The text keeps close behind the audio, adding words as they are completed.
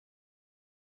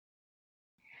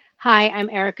Hi, I'm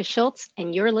Erica Schultz,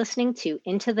 and you're listening to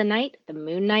Into the Night, the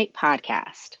Moon Knight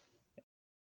podcast.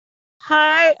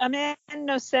 Hi, I'm Ann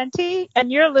Nocenti,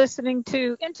 and you're listening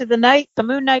to Into the Night, the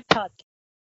Moon Knight podcast.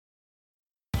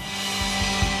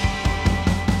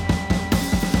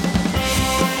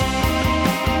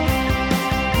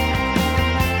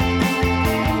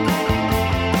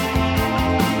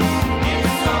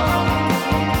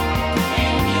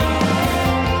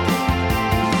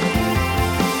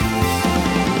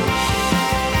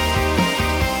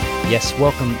 Yes,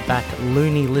 welcome back,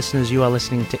 loony listeners. You are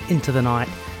listening to Into the Night,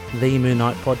 the Moon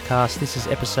Knight podcast. This is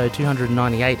episode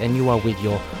 298, and you are with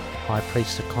your High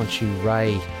Priest Khonshu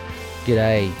Ray.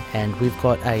 G'day, and we've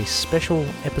got a special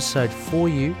episode for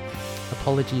you.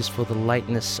 Apologies for the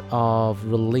lateness of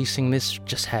releasing this.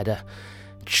 Just had a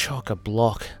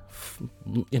chock-a-block,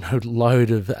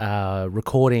 load of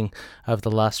recording over the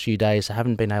last few days. I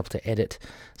haven't been able to edit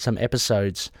some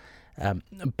episodes,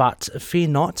 but fear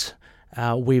not.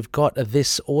 We've got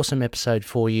this awesome episode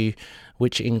for you,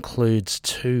 which includes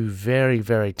two very,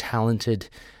 very talented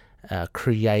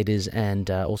creators and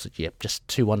also, just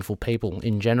two wonderful people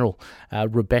in general.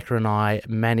 Rebecca and I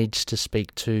managed to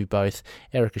speak to both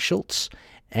Erica Schultz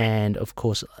and, of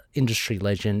course, industry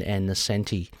legend Ann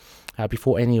Nocenti.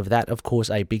 Before any of that, of course,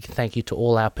 a big thank you to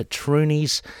all our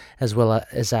patroonies, as well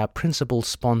as our principal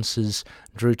sponsors,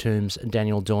 Drew Toombs,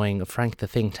 Daniel Doing, Frank the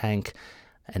Think Tank,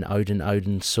 and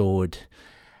Odin Sword.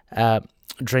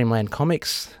 Dreamland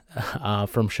Comics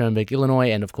from Schoenberg, Illinois,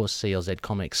 and of course CLZ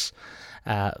Comics,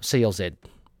 CLZ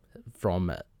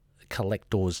from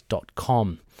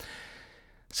collectors.com.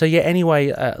 So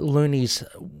anyway, Loonies,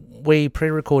 we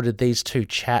pre-recorded these two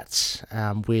chats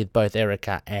with both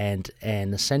Erica and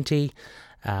Ann Nocenti.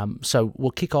 So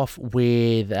we'll kick off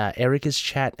with Erica's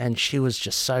chat, and she was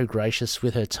just so gracious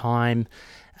with her time.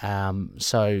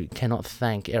 So cannot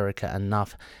thank Erica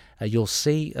enough. You'll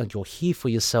see, you'll hear for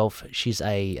yourself, she's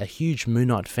a huge Moon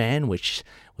Knight fan, which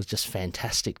was just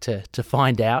fantastic to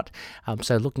find out.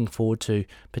 So looking forward to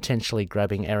potentially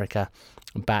grabbing Erica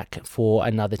back for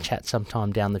another chat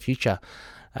sometime down the future.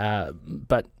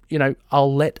 But,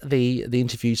 I'll let the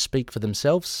interviews speak for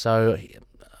themselves, so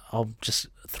I'll just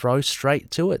throw straight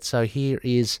to it. So here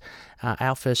is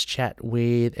our first chat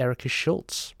with Erica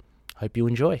Schultz. Hope you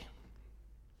enjoy.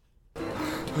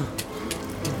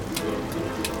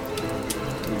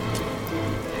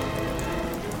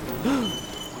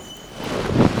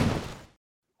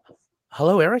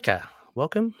 Hello, Erica.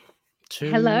 Welcome to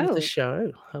the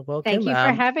show. Welcome. Thank you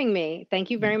for having me.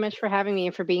 Thank you very much for having me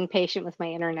and for being patient with my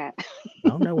internet.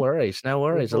 Oh, no worries. No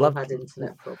worries. I love had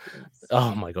internet problems.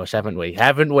 Oh my gosh, haven't we?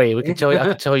 I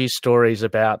could tell you stories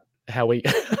about how we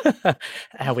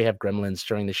have gremlins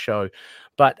during the show.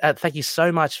 But thank you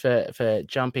so much for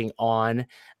jumping on.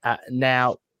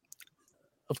 Now,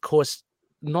 of course,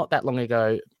 not that long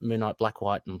ago, Moon Knight Black,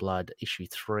 White and Blood issue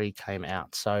 3 came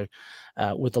out. So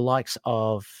with the likes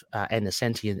of Ann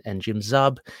Nocenti and Jim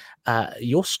Zub,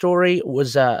 your story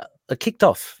was kicked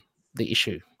off the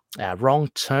issue. Wrong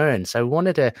Turn. So we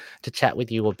wanted to chat with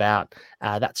you about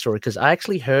that story, because I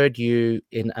actually heard you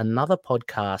in another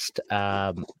podcast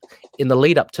in the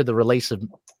lead up to the release of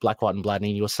Black, White and Blood,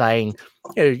 and you were saying,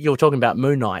 you were talking about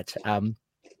Moon Knight.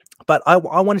 But I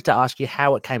wanted to ask you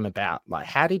how it came about. Like,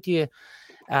 how did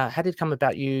it come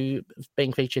about you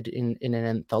being featured in an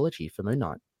anthology for Moon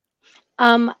Knight?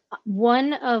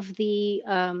 One of the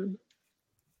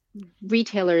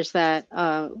retailers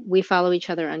that we follow each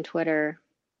other on Twitter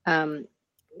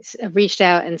reached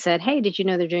out and said, "Hey, did you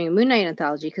know they're doing a Moon Knight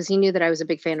anthology?" Because he knew that I was a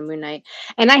big fan of Moon Knight,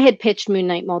 and I had pitched Moon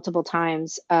Knight multiple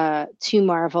times to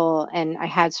Marvel, and I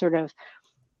had sort of,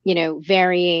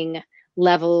 varying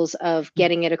levels of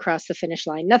getting it across the finish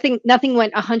line. Nothing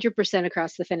went 100%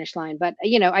 across the finish line, but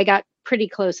I got pretty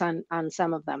close on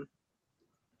some of them.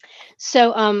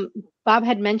 So Bob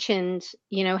had mentioned,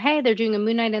 hey, they're doing a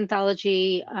Moon Knight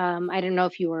anthology. I don't know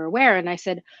if you were aware. And I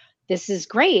said, this is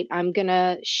great. I'm going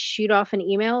to shoot off an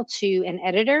email to an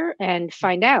editor and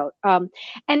find out.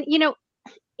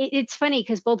 It's funny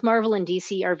because both Marvel and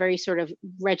DC are very sort of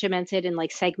regimented and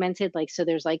like segmented. Like, so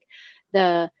there's like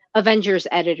the Avengers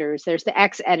editors, there's the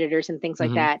X editors and things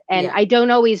like that. And I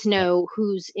don't always know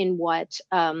who's in what,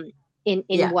 in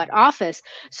what office.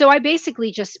 So I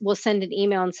basically just will send an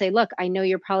email and say, look, I know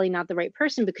you're probably not the right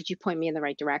person, but could you point me in the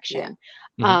right direction?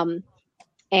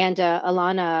 And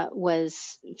Alana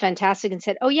was fantastic and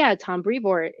said, oh yeah, Tom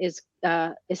Brevoort is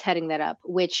heading that up,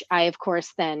 which I, of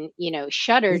course, then,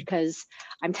 shuddered because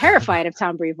I'm terrified of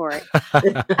Tom Brevoort.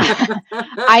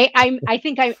 I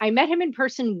think I met him in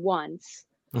person once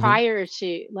prior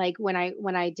to, like, when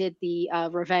I did the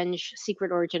Revenge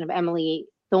Secret Origin of Emily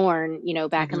Thorne,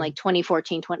 back in like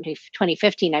 2014,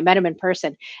 2015. I met him in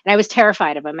person and I was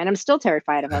terrified of him, and I'm still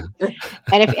terrified of him.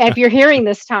 And if you're hearing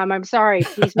this, Tom, I'm sorry.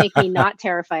 Please make me not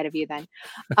terrified of you then.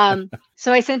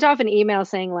 So I sent off an email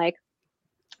saying like,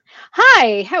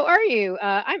 "Hi, how are you?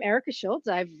 I'm Erica Schultz.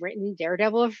 I've written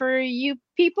Daredevil for you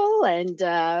people, and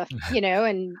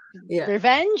and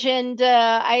Revenge, and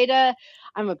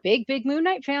I'm a big Moon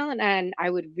Knight fan, and I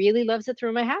would really love to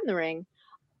throw my hat in the ring."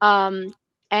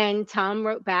 And Tom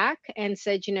wrote back and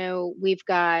said, "We've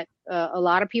got a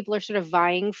lot of people are sort of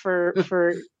vying for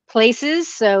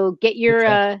places, so get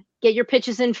your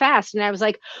pitches in fast." And I was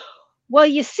like, "Well,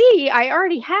 you see, I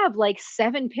already have like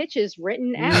 7 pitches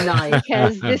written out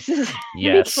because this is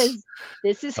because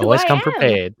this is who always I come am."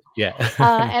 prepared. Yeah.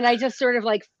 And I just sort of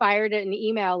like fired an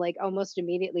email like almost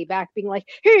immediately back, being like,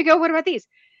 "Here you go. What about these?"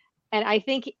 And I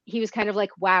think he was kind of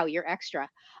like, "Wow, you're extra."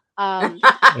 I'm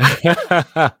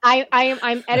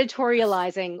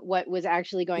editorializing what was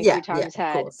actually going through Tom's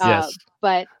head. Yes.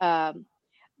 But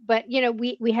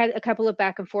we had a couple of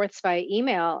back and forths by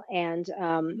email, and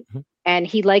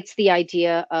he liked the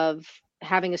idea of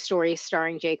having a story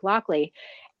starring Jake Lockley.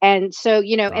 And so,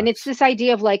 and it's this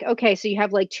idea of like, okay, so you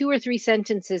have like 2 or 3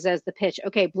 sentences as the pitch.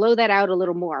 Okay, blow that out a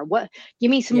little more.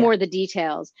 Give me some more of the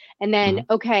details. And then,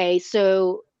 okay,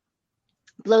 so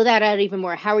blow that out even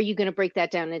more. How are you going to break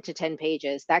that down into 10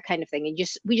 pages? That kind of thing. And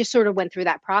we just sort of went through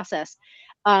that process.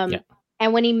 And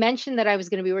when he mentioned that I was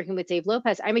going to be working with Dave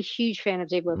Lopez, I'm a huge fan of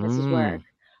Dave Lopez's work.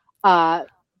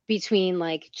 Between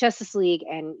like Justice League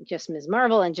and just Ms.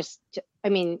 Marvel, and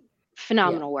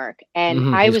phenomenal work.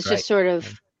 And I was just sort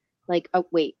of like, oh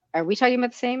wait, are we talking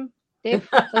about the same Dave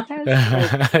Lopez? There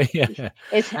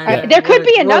could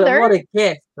be another. What a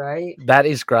gift, right? That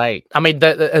is great. I mean,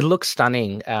 it looks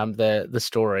stunning. The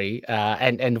story,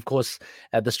 and of course,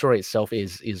 the story itself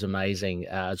is amazing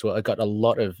as well. I got a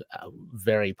lot of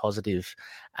very positive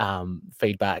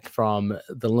feedback from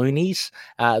the loonies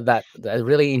that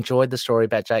really enjoyed the story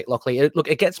about Jake Lockley.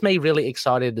 It gets me really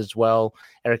excited as well,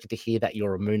 Erica, to hear that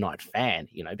you're a Moon Knight fan.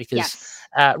 Because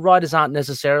writers aren't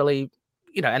necessarily.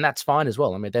 And that's fine as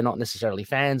well. I mean, they're not necessarily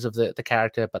fans of the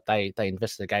character, but they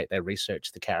investigate, they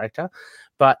research the character.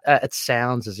 But it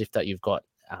sounds as if that you've got,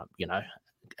 a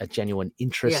genuine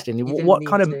interest in what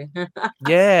kind of,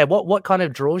 what kind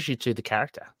of draws you to the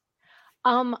character?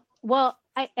 Well,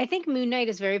 I think Moon Knight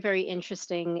is very, very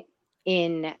interesting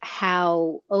in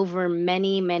how over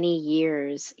many, many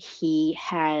years he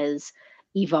has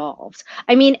evolved.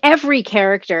 I mean, every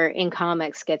character in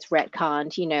comics gets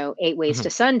retconned, 8 Ways to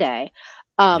Sunday.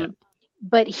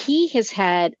 But he has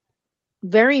had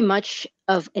very much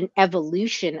of an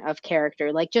evolution of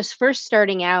character, like just first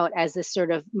starting out as this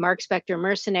sort of Mark Spector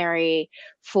mercenary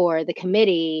for the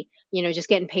committee, just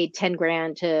getting paid 10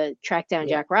 grand to track down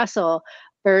Jack Russell,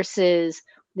 versus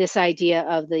this idea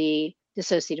of the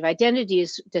dissociative identity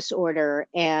disorder,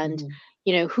 and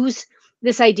who's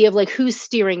this idea of like who's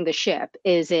steering the ship.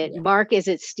 Is it Mark? Is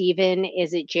it Steven?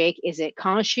 Is it Jake? Is it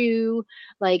Khonshu?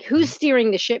 Like who's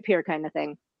steering the ship here, kind of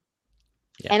thing.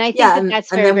 And I think that's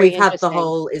very, and then very we've had the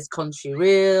whole: is Khonshu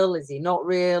real? Is he not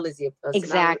real? Is he a person?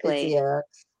 Exactly. Is he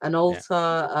an alter?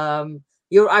 I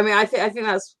think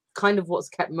that's kind of what's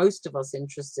kept most of us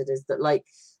interested, is that like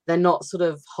they're not sort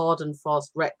of hard and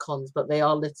fast retcons, but they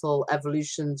are little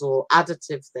evolutions or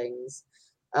additive things.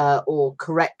 Or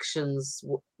corrections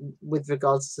with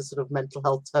regards to sort of mental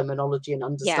health terminology and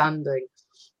understanding.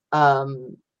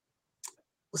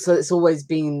 So it's always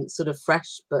been sort of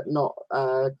fresh, but not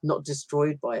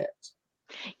destroyed by it.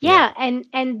 And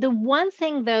the one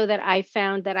thing though that I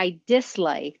found that I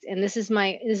disliked, and this is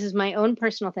my own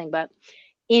personal thing, but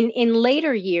in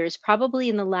later years, probably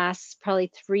in the last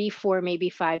 3, 4, maybe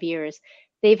 5 years,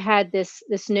 they've had this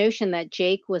notion that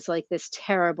Jake was like this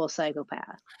terrible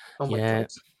psychopath. Oh my God.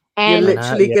 And you're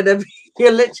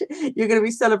gonna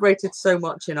be celebrated so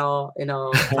much in our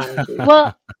family.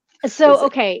 Well, so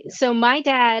my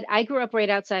dad, I grew up right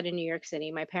outside of New York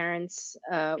City. My parents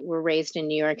were raised in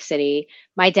New York City.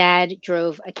 My dad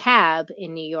drove a cab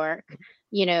in New York.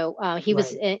 He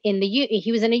was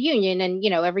he was in a union, and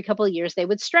every couple of years they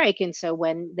would strike, and so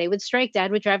when they would strike, Dad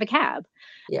would drive a cab.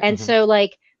 And so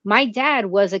like my dad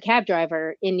was a cab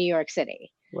driver in New York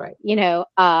City. Right.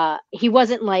 He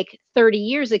wasn't like 30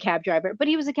 years a cab driver, but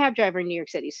he was a cab driver in New York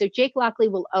City. So Jake Lockley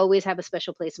will always have a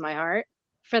special place in my heart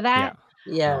for that.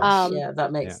 That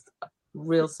makes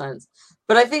real sense.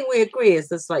 But I think we agree, is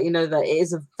this like, that it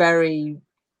is a very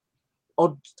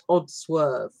odd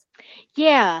swerve.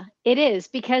 Yeah, it is,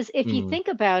 because if you think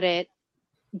about it,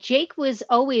 Jake was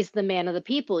always the man of the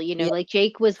people, Yeah. like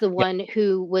Jake was the Yeah. one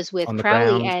who was with On the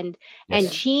Crowley ground. and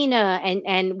Yes. Gina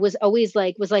and was always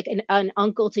was like an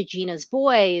uncle to Gina's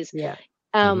boys. Yeah.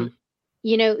 Um,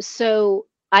 so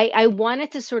I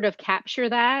wanted to sort of capture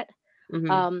that.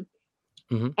 Mhm.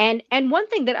 And one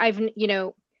thing that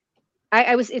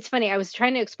it's funny, I was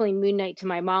trying to explain Moon Knight to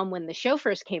my mom when the show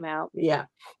first came out, Yeah.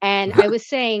 and I was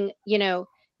saying,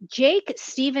 Jake,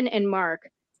 Steven, and Mark,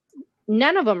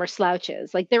 none of them are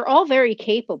slouches. Like they're all very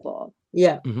capable.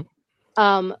 Yeah.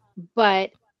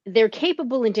 But they're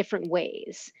capable in different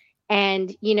ways.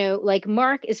 And, like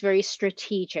Mark is very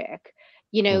strategic.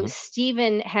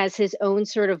 Steven has his own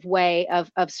sort of way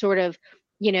of sort of,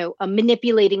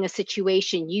 manipulating a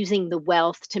situation, using the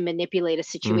wealth to manipulate a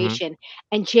situation.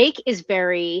 And Jake is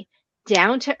very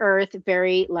down to earth,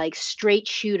 very like straight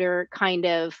shooter kind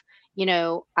of,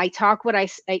 I talk what I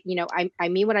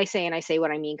mean what I say and I say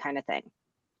what I mean kind of thing.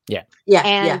 Yeah. Yeah.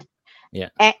 And Yeah.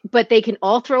 but they can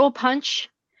all throw a punch,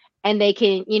 and they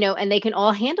can, and they can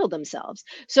all handle themselves.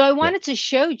 So I wanted to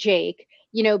show Jake,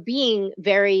 being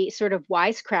very sort of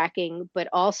wisecracking, but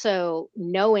also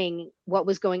knowing what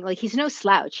was going. Like he's no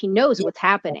slouch. He knows what's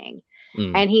happening,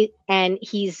 and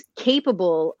he's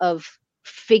capable of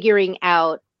figuring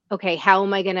out, okay, how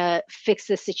am I going to fix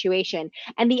this situation?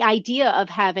 And the idea of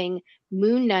having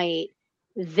Moon Knight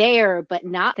there but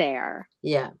not there.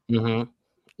 Yeah.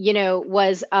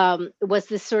 Was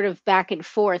this sort of back and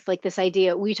forth, like this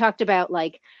idea we talked about,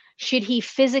 like, should he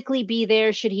physically be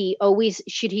there? Should he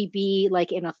be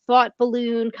like in a thought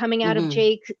balloon coming out of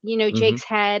Jake's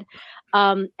head?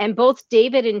 And both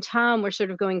David and Tom were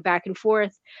sort of going back and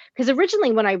forth, because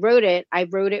originally when I wrote it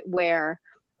where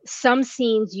some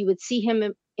scenes you would see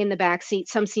him in the back seat,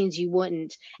 some scenes you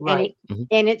wouldn't. Right.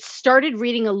 And it started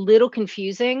reading a little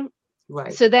confusing.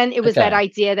 Right. So then it was that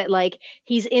idea that like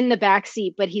he's in the back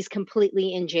seat, but he's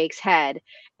completely in Jake's head.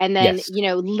 And then,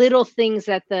 little things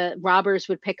that the robbers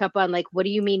would pick up on, like, what do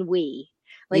you mean we?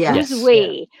 Like, who's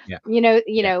we?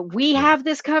 Yeah. We have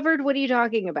this covered. What are you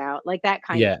talking about? Like that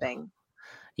kind of thing.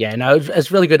 Yeah, no,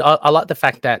 it's really good. I like the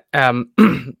fact that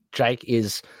Jake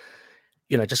is,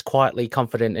 just quietly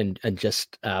confident and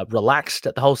just relaxed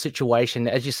at the whole situation.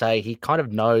 As you say, he kind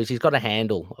of knows, he's got a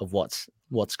handle of what's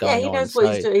going on. Yeah, he knows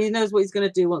what he's doing. He knows what he's going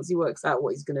to do once he works out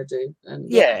what he's going to do. And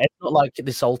it's not like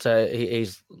this alter.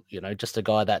 He's just a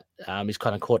guy that is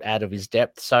kind of caught out of his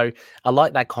depth. So I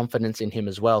like that confidence in him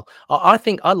as well. I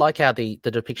think I like how the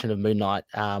depiction of Moon Knight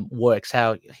works.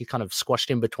 How he kind of squashed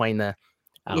in between the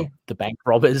bank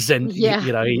robbers, and he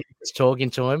was talking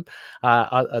to him.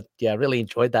 I really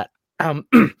enjoyed that. I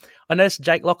noticed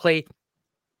Jake Lockley,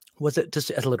 was it just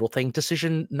as a little thing,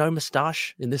 decision no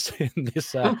moustache in this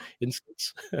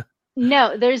instance?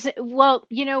 No,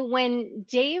 when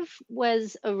Dave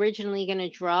was originally going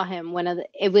to draw him,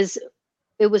 it was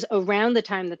around the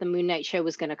time that the Moon Knight show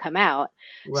was going to come out.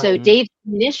 Right. So Dave's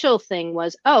initial thing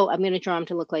was, I'm going to draw him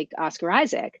to look like Oscar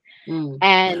Isaac.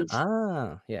 And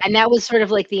that was sort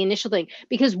of like the initial thing,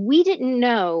 because we didn't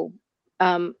know,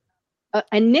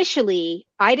 initially,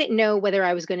 I didn't know whether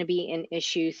I was going to be in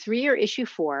issue 3 or issue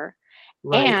 4.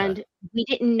 Right. And we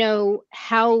didn't know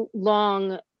how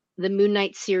long the Moon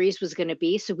Knight series was going to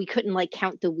be. So we couldn't like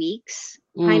count the weeks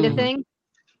kind of thing.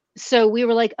 So we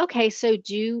were like, okay, so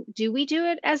do we do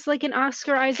it as like an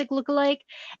Oscar Isaac lookalike?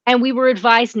 And we were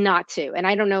advised not to. And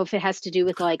I don't know if it has to do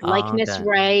with like likeness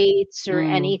rights or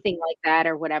anything like that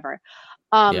or whatever.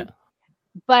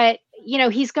 But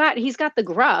he's got the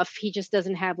gruff. He just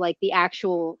doesn't have like the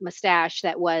actual mustache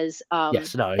that was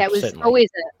certainly. Always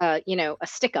a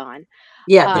stick on.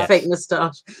 The fake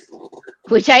mustache,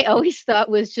 which I always thought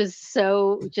was just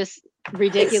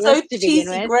ridiculous. It's so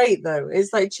cheesy great though.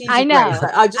 It's like cheesy. I know.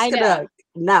 Like, I'm just gonna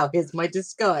now. Here's my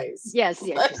disguise. Yes.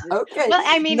 Like, okay. Well,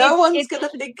 I mean, no one's gonna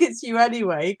think it's you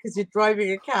anyway because you're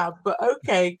driving a cab. But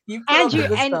okay, you put on the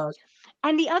mustache.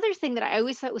 And the other thing that I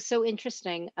always thought was so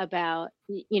interesting about,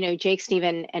 Jake,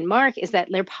 Steven, and Mark is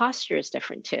that their posture is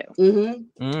different too.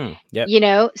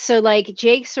 So like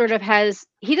Jake sort of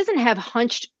he doesn't have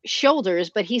hunched shoulders,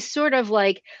 but he's sort of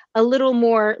like a little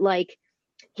more like,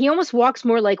 he almost walks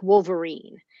more like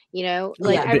Wolverine, I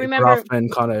remember rough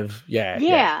and kind of,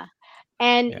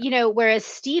 And, whereas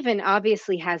Steven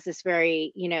obviously has this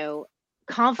very,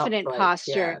 confident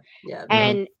posture,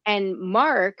 and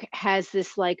Mark has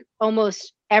this like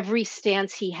almost every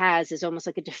stance he has is almost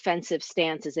like a defensive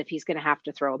stance, as if he's going to have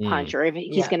to throw a punch or if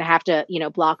he's going to have to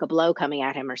block a blow coming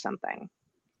at him or something.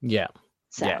 There's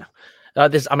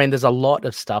a lot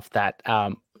of stuff that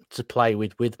to play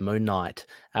with Moon Knight,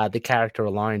 the character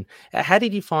alone. How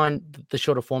did you find the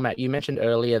shorter format? You mentioned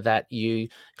earlier that you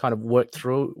kind of worked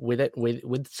through with it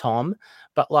with Tom,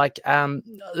 but like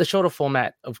the shorter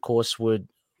format, of course, would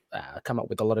come up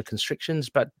with a lot of constrictions.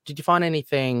 But did you find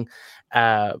anything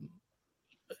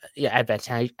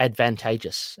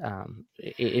advantageous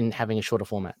in having a shorter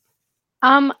format?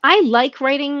 I like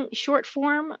writing short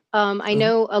form. I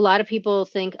know a lot of people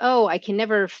think, oh, I can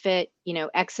never fit,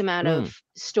 X amount of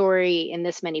story in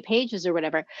this many pages or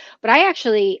whatever. But I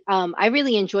actually, I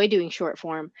really enjoy doing short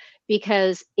form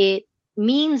because it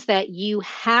means that you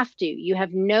have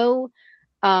no,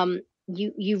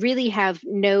 you really have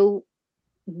no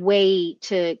way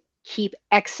to keep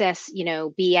excess,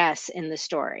 BS in the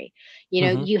story.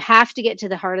 You have to get to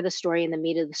the heart of the story and the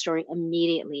meat of the story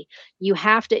immediately. You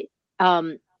have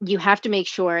to make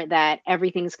sure that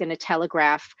everything's going to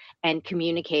telegraph and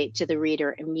communicate to the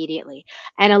reader immediately.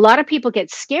 And a lot of people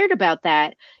get scared about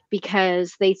that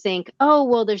because they think, oh,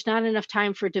 well, there's not enough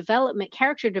time for development,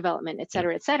 character development, et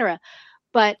cetera, et cetera.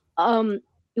 But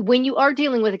when you are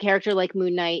dealing with a character like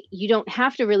Moon Knight, you don't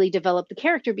have to really develop the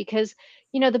character because,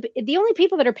 the only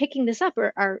people that are picking this up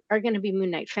are going to be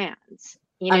Moon Knight fans.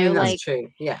 That's true.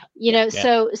 Yeah.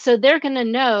 So they're going to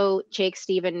know Jake,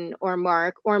 Stephen, or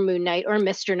Mark, or Moon Knight, or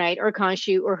Mr. Knight, or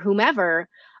Khonshu, or whomever.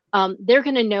 They're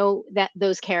going to know that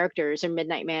those characters, or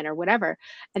Midnight Man, or whatever,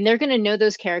 and they're going to know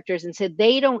those characters, and so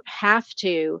they don't have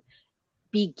to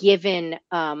be given,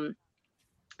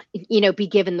 be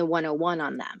given the 101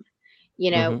 on them.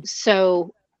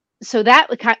 So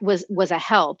that was a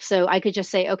help. So I could just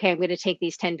say, okay, I'm going to take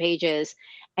these 10 pages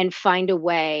and find a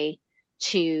way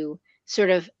to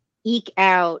sort of eke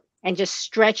out and just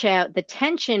stretch out the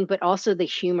tension, but also the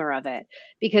humor of it.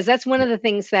 Because that's one of the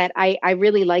things that I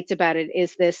really liked about it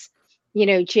is this,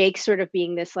 Jake sort of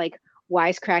being this like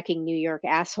wisecracking New York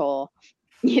asshole,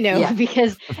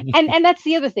 because, and that's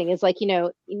the other thing is like,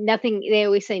 nothing, they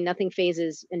always say nothing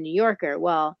phases a New Yorker.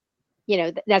 Well,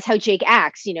 that's how Jake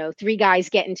acts. 3 guys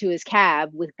get into his cab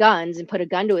with guns and put a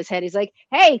gun to his head. He's like,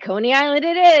 hey, Coney Island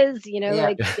it is,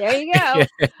 like, there you go.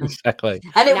 Yeah, exactly.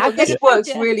 And this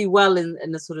works really well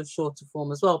in the sort of shorter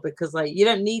form as well, because like you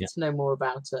don't need to know more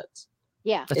about it.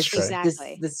 Yeah, that's true.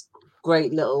 Exactly. This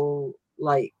great little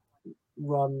like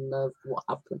run of what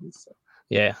happens.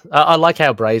 Yeah, I like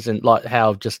how brazen, like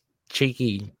how just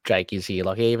cheeky Jake is here.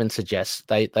 Like he even suggests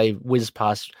they whiz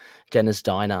past Jenna's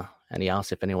diner and he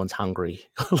asks if anyone's hungry.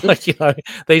 Like,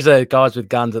 these are guys with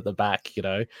guns at the back,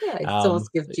 Yeah, he wants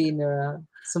to give Gina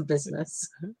some business.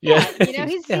 Yeah,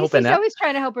 he's always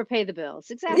trying to help her pay the bills.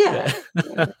 Exactly.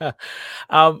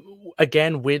 Yeah.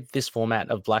 Again, with this format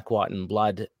of Black, White, and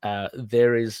Blood,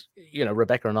 there is,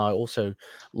 Rebecca and I also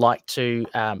like to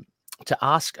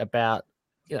ask about,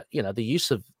 the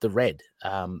use of the red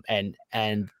and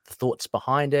the thoughts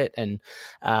behind it. And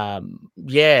how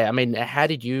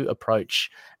did you approach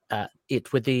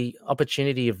it with the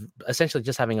opportunity of essentially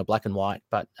just having a black and white,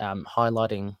 but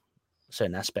highlighting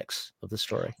certain aspects of the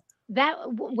story? That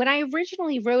when I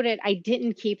originally wrote it, I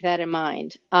didn't keep that in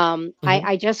mind.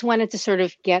 I just wanted to sort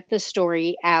of get the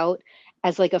story out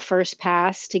as like a first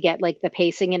pass to get like the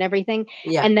pacing and everything.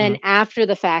 Yeah. And then after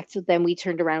the fact, then we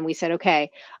turned around and we said,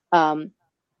 okay,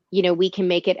 we can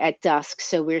make it at dusk.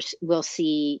 So we'll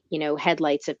see,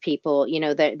 headlights of people,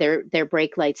 their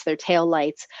brake lights, their tail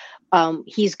lights.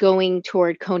 He's going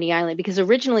toward Coney Island because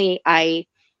originally I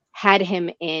had him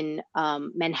in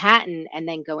Manhattan and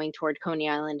then going toward Coney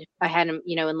Island. I had him,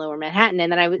 in Lower Manhattan.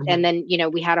 And then and then,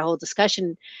 we had a whole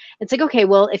discussion. It's like, okay,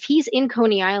 well, if he's in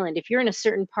Coney Island, if you're in a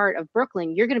certain part of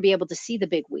Brooklyn, you're going to be able to see the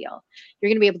big wheel. You're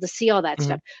going to be able to see all that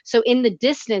stuff. So in the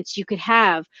distance, you could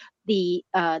have the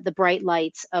bright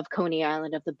lights of Coney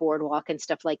Island, of the boardwalk and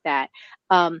stuff like that.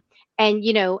 And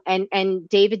and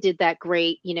David did that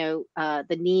great,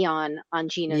 the neon on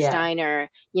Gina's diner,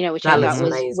 which I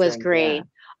thought was great.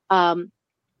 Yeah.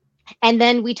 And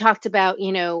then we talked about,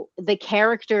 the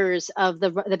characters of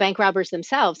the bank robbers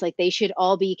themselves, like they should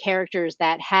all be characters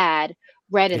that had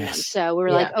red in them. So we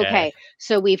were like, okay,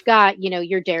 so we've got,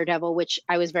 your Daredevil, which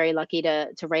I was very lucky to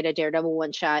write a Daredevil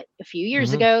one shot a few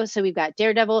years ago. So we've got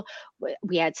Daredevil,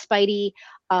 we had Spidey,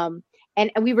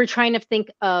 and we were trying to think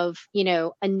of,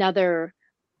 another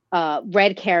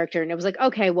red character, and it was like,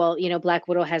 okay, well, Black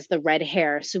Widow has the red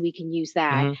hair, so we can use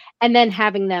that. And then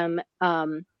having them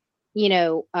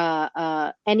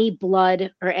any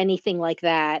blood or anything like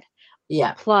that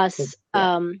Yeah. plus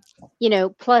Yeah.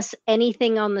 plus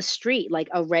anything on the street, like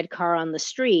a red car on the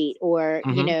street, or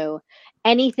Mhm.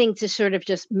 anything to sort of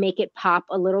just make it pop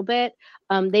a little bit.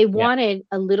 They Yeah. wanted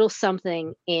a little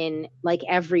something in like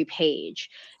every page,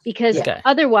 because Yeah. Okay.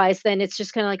 otherwise then it's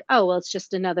just kind of like, oh well, it's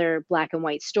just another black and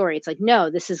white story. It's like, no,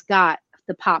 this has got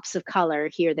the pops of color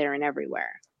here, there, and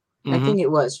everywhere. I Mhm. think it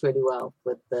works really well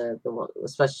with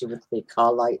especially with the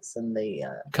car lights and the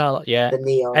Color, yeah. the And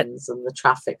neons and the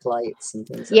traffic lights and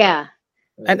things like that. Yeah.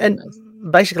 and Really nice.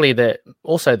 basically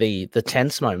the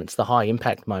tense moments, the high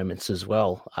impact moments as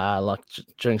well. Like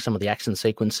during some of the action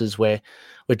sequences where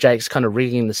Jake's kind of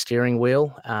rigging the steering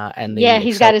wheel, and Yeah, the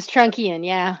he's got his truncheon.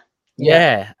 Yeah.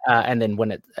 Yeah, and then when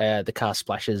the car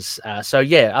splashes, so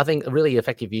yeah, I think a really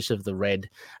effective use of the red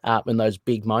in those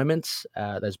big moments,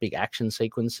 those big action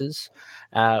sequences.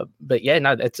 But yeah,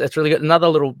 no, it's really good. Another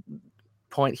little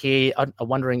point here. I'm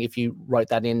wondering if you wrote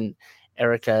that in,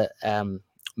 Erica.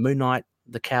 Moon Knight,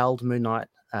 the cowled Moon Knight,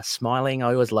 smiling.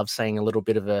 I always love seeing a little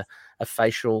bit of a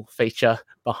facial feature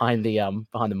behind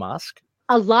the mask.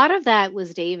 A lot of that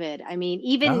was David. I mean,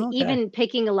 Oh, okay. even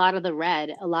picking a lot of the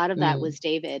red, a lot of that Mm. was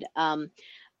David.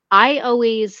 I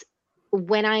always,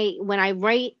 when I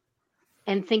write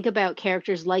and think about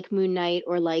characters like Moon Knight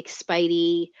or like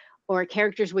Spidey, or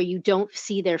characters where you don't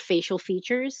see their facial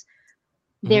features,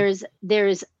 Mhm.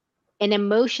 there's an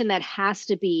emotion that has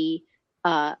to be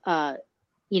uh uh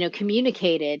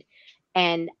communicated,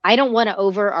 and I don't want to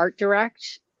over art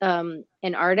direct an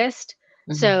artist.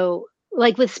 Mhm. So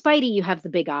like with Spidey, you have the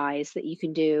big eyes that you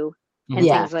can do and Mhm.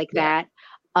 Yeah. things like Yeah. that.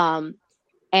 um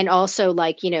and also,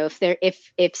 like, if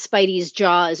Spidey's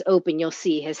jaw is open, you'll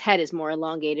see his head is more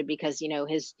elongated, because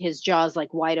his jaw is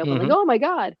like wide open, like, Mhm. oh my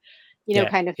god, Yeah,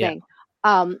 kind of yeah. thing.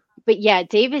 But yeah,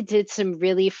 David did some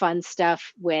really fun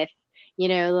stuff with,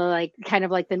 like kind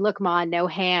of like the look ma, no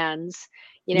hands,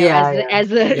 Yeah. as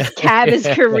the Yeah. Yeah. cab is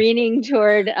careening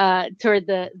toward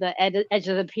the edge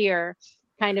of the pier,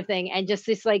 kind of thing. And just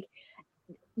this, like,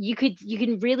 you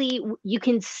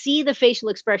can see the facial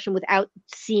expression without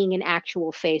seeing an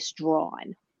actual face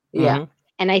drawn. Yeah. Mhm.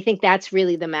 And I think that's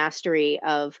really the mastery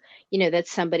of, that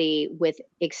somebody with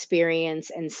experience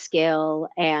and skill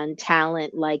and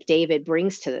talent like David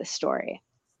brings to this story.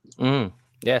 Mm.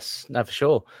 Yes, no, for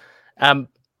sure. Um,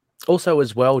 Also,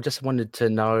 as well, just wanted to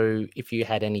know if you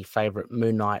had any favorite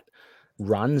Moon Knight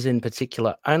runs in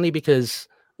particular, only because,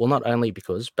 well, not only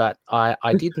because, but I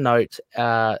did note,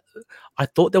 I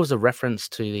thought there was a reference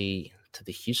to the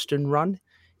Houston run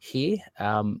here.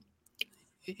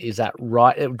 Is that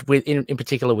right? With in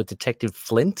particular with Detective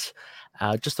Flint,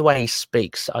 just the way he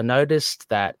speaks, I noticed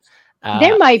that.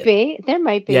 There Uh, might be,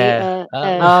 yeah.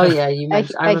 Oh yeah. You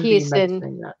mentioned. I a remember you Houston.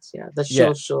 mentioning that. Yeah. The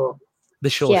Yeah. sure. The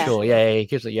Sure Yeah, Sure, yeah, he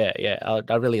gives it, yeah.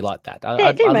 I really like that. there I love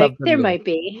might the there little, might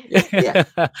be. Yeah.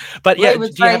 but yeah, Ray was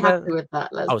do you very have a? happy with that.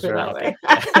 Let's I put was it very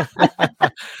that happy. way.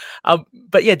 Yeah.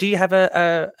 But yeah, do you have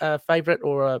a favorite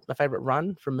or a favorite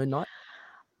run from Moon Knight?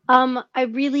 I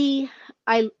really,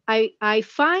 I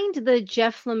find the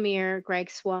Jeff Lemire,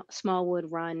 Greg Smallwood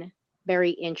run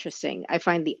very interesting. I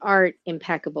find the art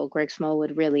impeccable. Greg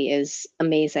Smallwood really is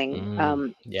amazing.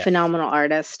 Yeah. Phenomenal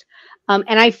artist. And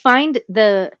I find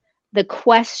the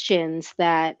questions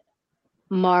that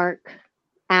Mark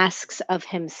asks of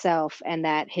himself, and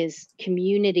that his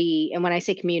community, and when I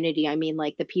say community, I mean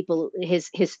like the people, his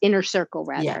inner circle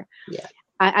Yeah. rather. Yeah.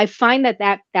 I find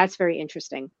that's very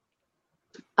interesting.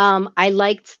 I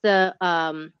liked the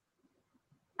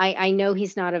I know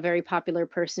he's not a very popular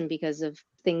person because of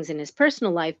things in his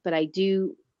personal life, but I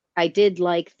did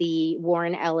like the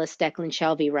Warren Ellis Declan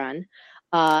Shelby run.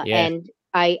 Yeah. And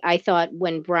I thought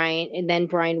when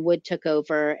Brian Wood took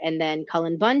over, and then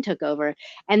Cullen Bunn took over,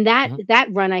 and that Mhm.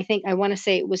 that run, I think I want to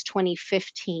say it was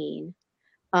 2015.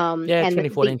 Yeah, And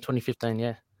 2014, 2015,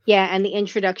 yeah. and the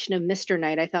introduction of Mr.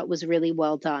 Knight I thought was really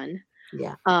well done.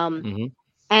 Yeah. Mhm.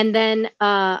 And then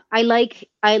I liked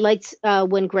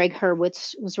when Greg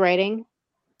Hurwitz was writing.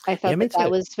 I Yeah, thought me that too.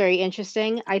 was very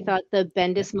interesting. I thought the Yeah.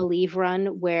 Bendis Malieve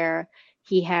run, where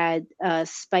he had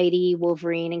Spidey,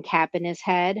 Wolverine, and Cap in his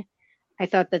head. I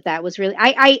thought that was really.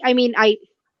 I mean, I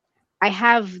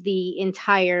have the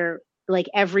entire, like,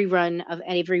 every run of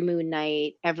every Moon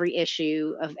Knight, every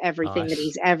issue of everything that Nice.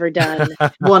 he's ever done,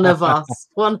 One of us.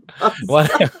 One of us. Well,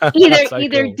 either that's so cool.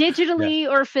 Yeah. digitally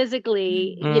or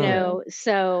physically. Mm,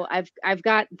 So I've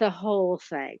got the whole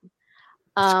thing.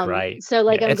 that's great. So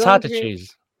like Yeah, I'm it's going hard to through.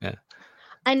 choose. Yeah.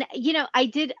 And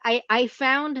I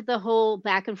found the whole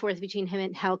back and forth between him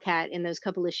and Hellcat in those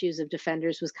couple issues of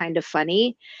Defenders was kind of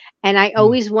funny. And I Mm.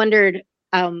 always wondered,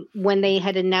 when they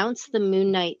had announced the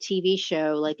Moon Knight TV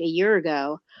show like a year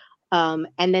ago,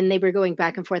 and then they were going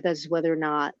back and forth as to whether or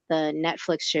not the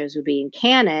Netflix shows would be in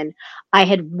canon. I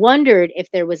had wondered if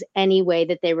there was any way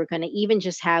that they were going to even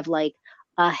just have like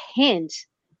a hint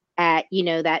at, you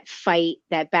know, that fight,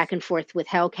 that back and forth with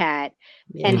Hellcat,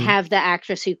 and Yeah. have the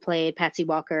actress who played Patsy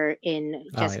Walker in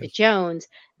Oh, Jessica yeah. Jones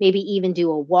maybe even do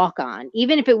a walk on,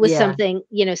 even if it was Yeah. something,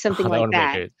 you know, something Oh, that like would be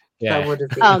that. good. That Yeah. would have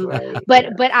been Um, great. But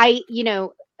yeah. I, you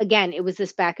know, again, it was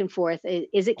this back and forth.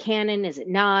 Is it canon? Is it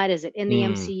not? Is it in the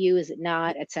Mm. MCU? Is it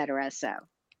not? Etc. So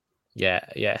Yeah,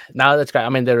 yeah. No, that's great. I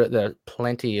mean, there are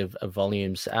plenty of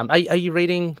volumes. Are you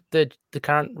reading the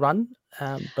current run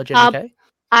by Jed um, McKay?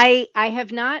 I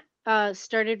have not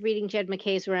started reading Jed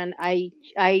McKay's run.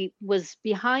 I was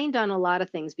behind on a lot of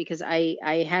things because I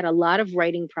had a lot of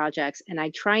writing projects, and I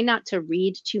try not to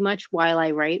read too much while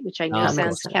I write, which I know Oh, of That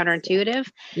makes sounds sense. Yeah.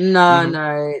 counterintuitive. No, Mhm.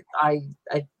 no.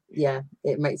 I yeah,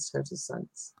 it makes total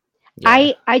sense.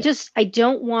 Yeah. I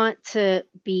don't want to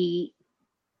be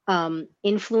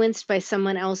influenced by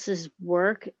someone else's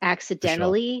work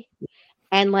accidentally,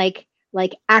 and like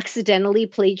accidentally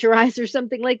plagiarize or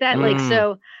something like that. Like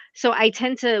Mm. so I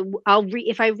tend to, I'll read,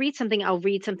 if I read something, I'll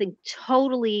read something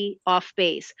totally off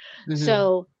base. Mhm.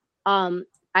 So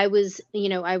I was, you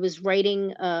know, I was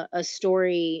writing a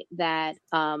story that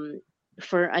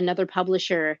for another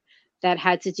publisher that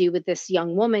had to do with this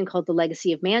young woman called The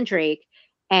Legacy of Mandrake,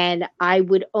 and I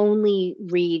would only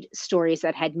read stories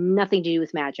that had nothing to do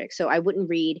with magic. So I wouldn't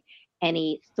read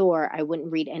any Thor, I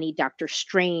wouldn't read any Doctor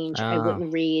Strange, I Oh,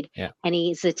 wouldn't read yeah.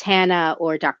 any Zatanna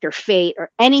or Dr. Fate or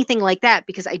anything like that,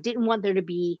 because I didn't want there to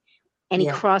be any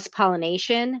Yeah. cross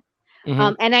pollination.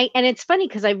 Mhm. And it's funny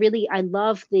because I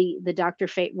love the Dr.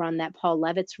 Fate run that Paul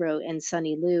Levitz wrote and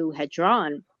Sonny Liu had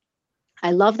drawn.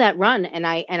 I love that run, and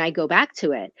I go back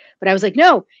to it. But I was like,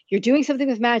 no, you're doing something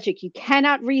with magic. You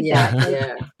cannot read Yeah, that. Like,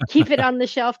 yeah. keep it on the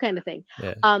shelf, kind of thing.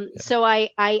 Yeah. So I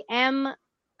am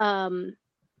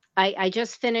I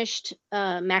just finished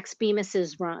Max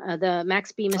Bemis's run, the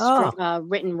Max Bemis Oh,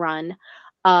 written run.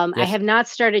 I yes. have not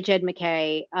started Jed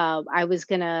McKay. I was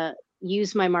gonna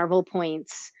use my Marvel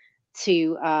points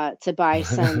to buy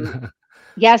some.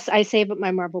 Yes, I save up my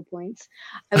Marvel points.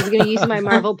 I was gonna use my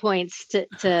Marvel points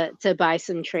to buy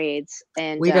some trades,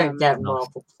 and We don't get Nice.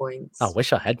 Marvel I points.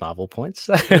 wish I had Marvel points.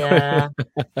 Yeah.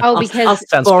 oh, Us, because us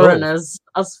Sounds cool. foreigners.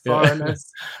 Us Yeah. foreigners.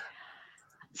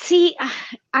 see,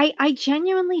 I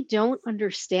genuinely don't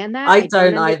understand that. I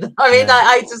don't under- either. I mean, Yeah.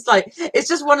 I just like, it's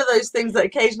just one of those things that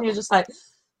occasionally you're just like,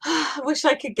 I wish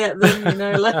I could get them, you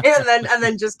know, like, and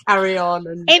then just carry on.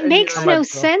 It And makes you Oh know, my no God.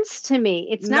 sense to me.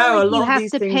 It's not no, a like you lot of have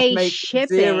these to things pay make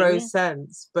zero shipping.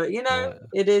 sense, but you know,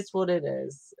 Yeah. it is what it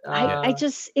is. I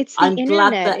just, it's the I'm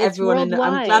glad internet. that It's everyone I'm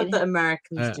glad worldwide. that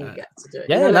Americans do Uh, get to do it.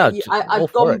 yeah, You know, no, like it's all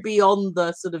I've for gone it. beyond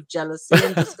the sort of jealousy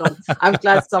and just gone, I'm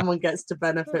glad someone gets to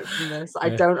benefit from this. I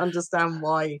Yeah. don't understand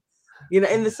why. You know,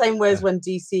 in the same way as when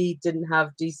DC didn't have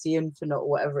DC Infinite or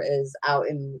whatever it is out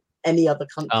in any other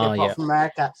country Oh, apart yeah. from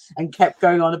America, and kept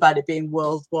going on about it being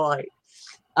worldwide.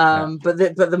 Yeah. But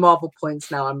the Marvel points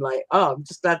now, I'm like, oh,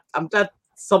 I'm glad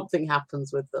something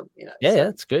happens with them. You know, Yeah, so, yeah,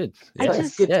 that's good. I so Yeah.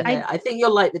 it's good Yeah. to hear. I think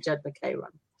you'll like the Jed McKay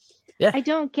run. Yeah. I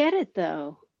don't get it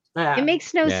though. Yeah. It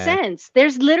makes no Yeah. sense.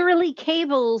 There's literally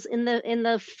cables in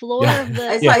the floor Yeah. of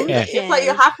the It's like Yeah. it's like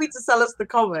you're ocean. happy to sell us the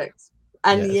comics,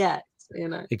 and Yes. yet, you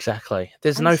know, Exactly.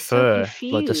 There's I'm no so fur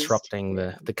confused. disrupting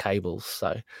the cables.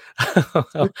 So,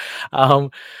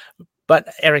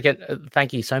 but Eric,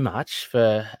 thank you so much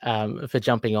for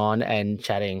jumping on and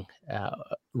chatting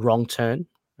Wrong Turn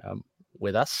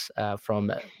with us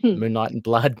from Moon Knight and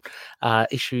Blood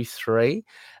issue 3.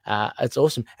 It's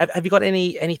awesome. Have you got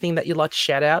anything that you'd like to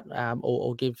shout out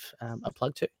or give a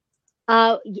plug to?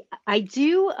 I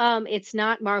do. It's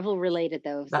not Marvel related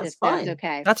though. That's If that's fine.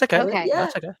 okay. That's okay. Okay. Yeah.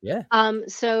 That's okay. Yeah.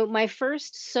 So my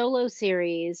first solo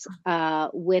series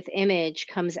with Image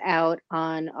comes out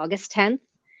on August 10th.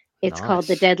 It's called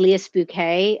The Nice. Deadliest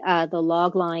Bouquet. The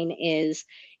log line is,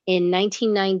 in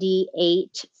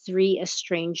 1998, 3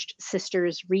 estranged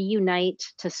sisters reunite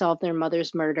to solve their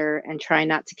mother's murder and try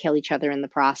not to kill each other in the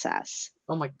process.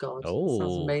 Oh my god, that sounds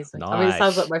Oh, amazing. I mean, it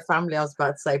sounds nice. like my family. I was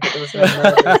about to say, but there was no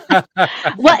murder.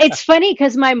 Well, it's funny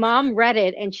because my mom read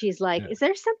it and she's like, "Is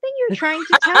there something you're trying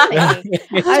to tell me?"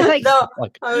 I was like, no,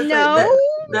 Like, I was "No."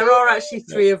 like, there are actually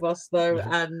 3 of us though,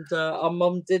 and our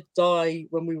mum did die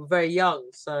when we were very young.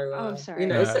 So Oh, I'm you sorry.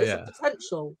 know, it's Yeah. a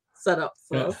potential setup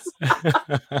for Yeah. us.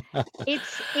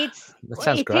 It's That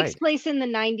sounds it takes great. place in the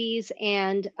 90s,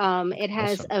 and it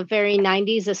has Awesome. a very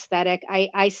 90s aesthetic.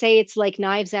 I say it's like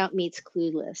Knives Out meets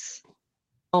Clueless.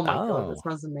 Oh my god, Oh. that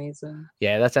sounds amazing.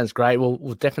 Yeah, that sounds great. We'll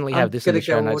definitely have I'm this in gonna the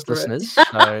show go notes, order it. listeners.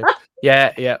 So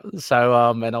yeah.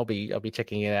 So and I'll be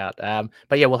checking it out.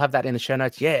 But yeah, we'll have that in the show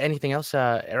notes. Yeah. Anything else,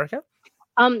 Erica?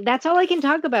 That's all I can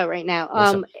talk about right now.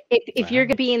 Awesome. If you're Wow.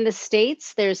 gonna be in the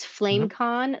States, there's Mhm.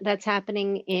 FlameCon that's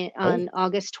happening Oh. on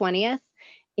August 20th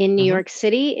in New Mhm. York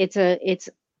City. It's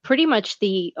pretty much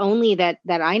the only that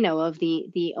I know of,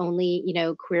 the only,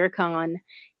 queer con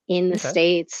in the Okay.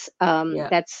 States. Yeah.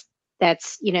 That's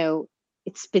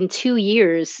it's been 2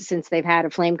 years since they've had a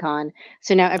FlameCon.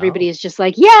 So now everybody is just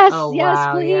like, yes, Oh yes,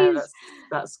 wow, yeah, please.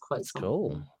 that's quite That's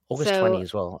cool. something. August So 20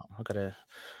 as well. I've got to write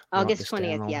August this down.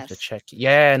 20th, I'll have to yes. check.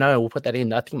 Yeah, no, we'll put that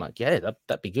in. I think,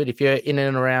 that'd be good. If you're in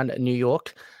and around New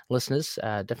York, listeners,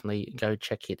 definitely go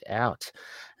check it out.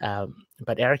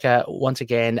 But Erica, once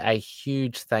again, a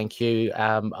huge thank you.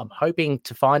 I'm hoping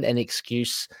to find an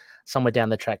excuse somewhere down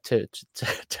the track to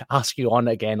ask you on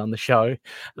again on the show.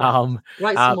 Yeah.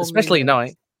 Write some more Especially Moon knowing,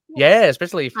 Knights. yeah,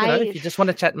 especially if I- if you just want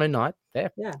to chat Moon Knight. Yeah.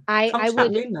 Yeah. I Come I chat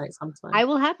would Moon Knight sometime. I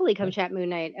will happily come Yeah. chat Moon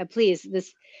Knight. Please,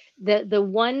 the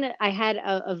one I had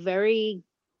a very,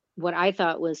 what I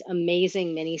thought was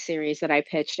amazing miniseries that I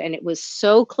pitched, and it was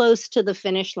so close to the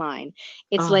finish line.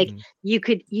 It's Oh. like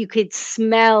Mhm. you could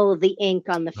smell the ink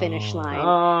on the finish Oh. line,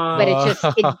 Oh,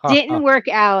 but it didn't work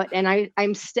out. And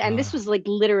and this Oh. was like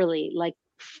literally like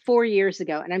 4 years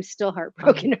ago, and I'm still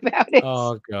heartbroken about it.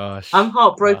 Oh gosh. I'm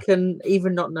heartbroken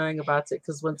even not knowing about it,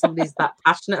 because when somebody's that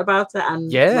passionate about it and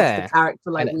loves Yeah. the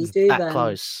character like And we it's do, that then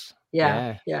close.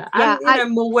 yeah. Yeah,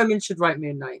 And more women should write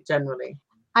Moon Knight generally.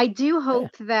 I do hope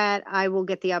that I will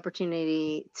get the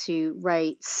opportunity to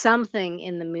write something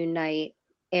in the Moon Knight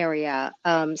area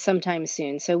sometime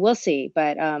soon. So we'll see.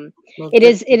 But Well, it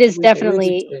is we alluded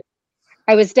definitely, to.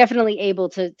 I was definitely able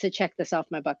to check this off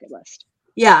my bucket list.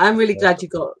 Yeah, I'm really glad you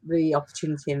got the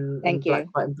opportunity in Thank Black, you.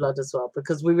 White and Blood as well,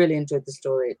 because we really enjoyed the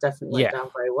story. It definitely went Yeah.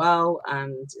 down very well,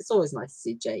 and it's always nice to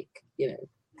see Jake,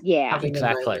 Yeah. having a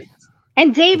Exactly. moment.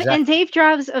 And Dave Exactly. Dave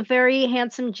drives a very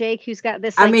handsome Jake who's got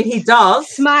this I like mean, he does.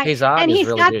 smile, His art and is he's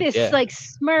really got good, this yeah. like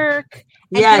smirk.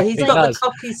 and Yeah, just, he's like, got does. the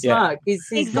cocky Yeah. smirk. He's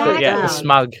got it Exactly. Yeah, the down.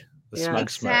 smug. The Yeah. smug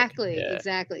smirk. Exactly, Yeah.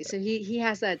 exactly. So he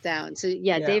has that down. So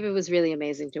yeah, Yeah. David was really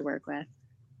amazing to work with.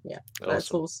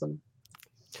 That's Awesome.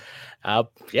 awesome.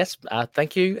 Yes.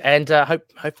 Thank you, and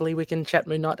hopefully we can chat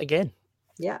Moon Knight again.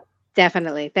 Yeah,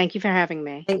 Definitely. Thank you for having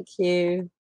me. thank you.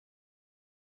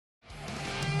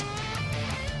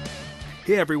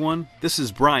 Hey everyone, this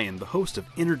is Brian, the host of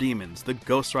Inner Demons, the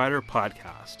Ghost Rider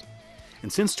podcast.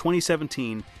 And since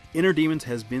 2017, Inner Demons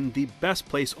has been the best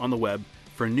place on the web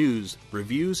for news,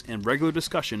 reviews, and regular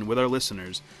discussion with our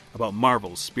listeners about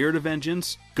Marvel's Spirit of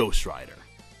Vengeance, Ghost Rider.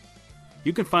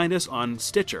 You can find us on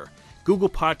Stitcher, Google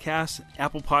Podcasts,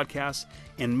 Apple Podcasts,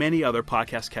 and many other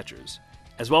podcast catchers,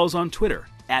 as well as on Twitter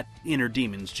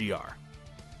 @InnerDemonsGR.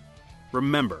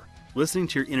 Remember, listening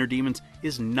to your inner demons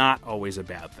is not always a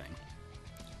bad thing.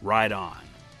 Ride on.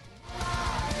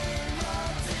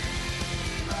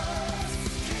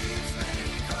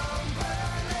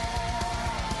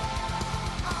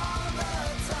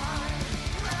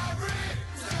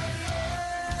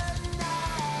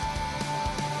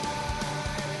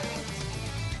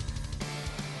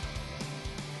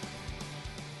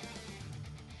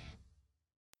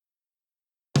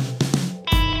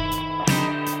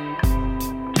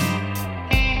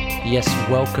 Yes,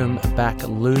 welcome back,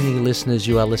 loony listeners.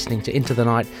 You are listening to Into the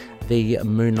Night, the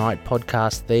Moon Knight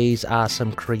podcast. These are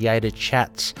some creator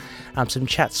chats, some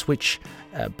chats which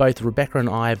both Rebecca and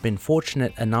I have been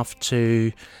fortunate enough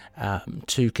to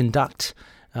conduct,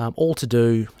 all to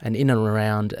do and in and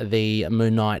around the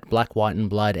Moon Knight Black, White and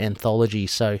Blood anthology.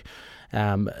 So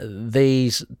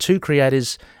these two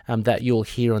creators that you'll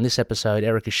hear on this episode,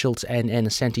 Erica Schultz and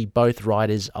Anna Senti, both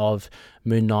writers of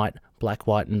Moon Knight Black,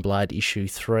 White and Blood issue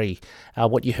 3.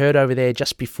 What you heard over there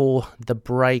just before the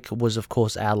break was, of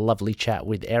course, our lovely chat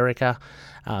with Erica.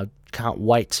 Can't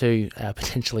wait to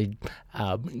potentially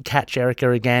catch Erica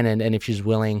again, and if she's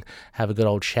willing, have a good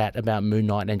old chat about Moon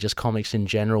Knight and just comics in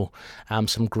general.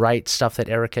 Some great stuff that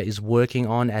Erica is working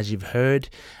on, as you've heard.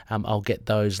 I'll get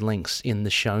those links in the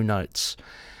show notes.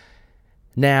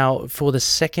 Now, for the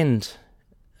second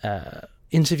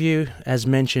interview, as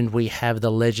mentioned, we have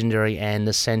the legendary Ann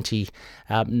Nocenti.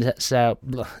 So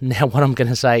now what I'm going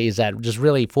to say is that just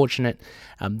really fortunate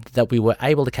that we were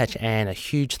able to catch Ann. A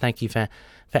huge thank you for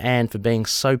Ann for being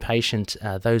so patient.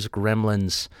 Those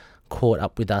gremlins caught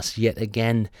up with us yet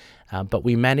again, but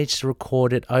we managed to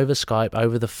record it over Skype,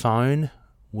 over the phone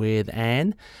with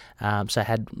Ann. So I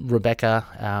had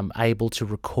Rebecca able to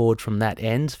record from that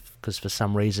end, because for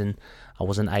some reason I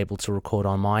wasn't able to record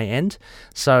on my end.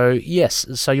 So yes,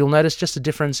 so you'll notice just a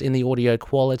difference in the audio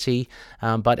quality,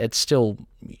 but it's still,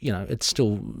 it's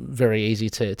still very easy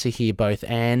to hear both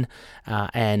Anne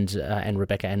and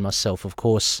Rebecca and myself, of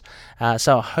course.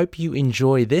 So I hope you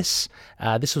enjoy this.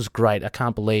 This was great. I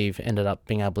can't believe I ended up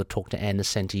being able to talk to Anne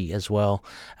Nocenti as well.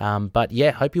 But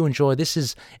yeah, hope you enjoy. This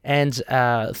is Anne's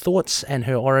thoughts and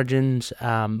her origins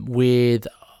with,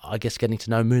 I guess, getting to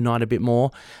know Moon Knight a bit more,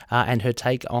 and her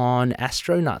take on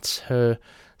Astronauts, her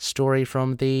story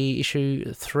from the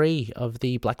issue 3 of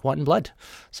the Black, White and Blood.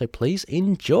 So please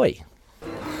enjoy.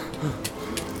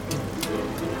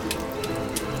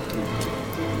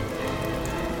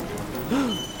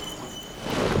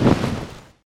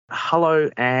 Hello,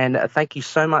 and thank you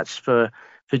so much for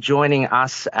joining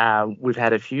us. We've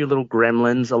had a few little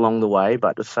gremlins along the way,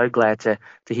 but we're so glad to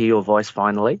hear your voice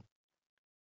finally.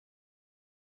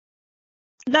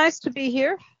 Nice to be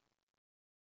here.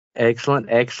 Excellent.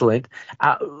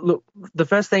 Look, the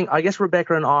first thing, I guess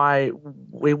Rebecca and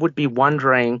we would be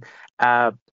wondering,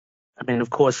 of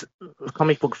course,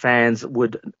 comic book fans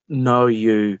would know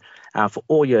you for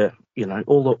all your,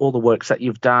 all the works that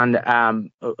you've done, of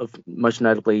most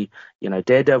notably,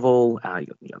 Daredevil,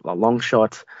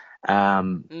 Longshot,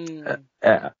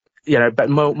 but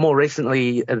more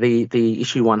recently, the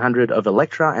issue 100 of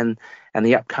Elektra and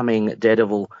the upcoming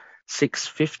Daredevil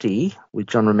 650 with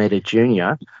John Romita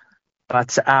Jr.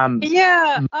 But I've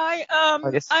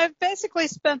basically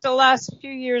spent the last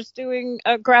few years doing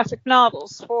graphic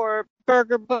novels for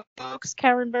Berger Books,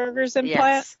 Karen Berger's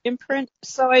imprint.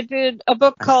 So I did a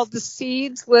book called The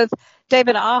Seeds with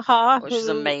David Aja, which is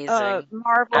amazing.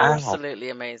 Marvel, absolutely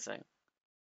amazing.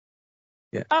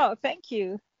 Yeah. Oh, thank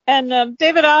you. And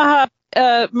David Aja,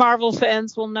 Marvel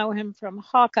fans will know him from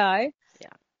Hawkeye.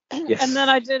 Yes. And then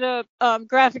I did a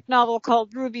graphic novel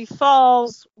called Ruby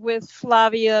Falls with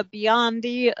Flavia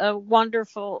Biondi, a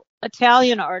wonderful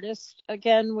Italian artist,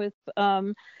 again with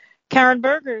Karen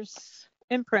Berger's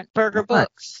imprint, Berger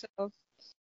Books. So.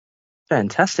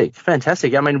 Fantastic.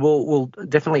 I mean, we'll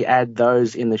definitely add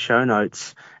those in the show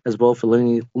notes as well for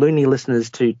Looney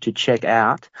listeners to check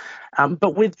out.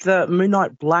 But with the Moon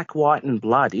Knight Black, White and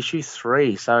Blood, issue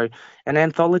 3, so an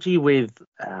anthology with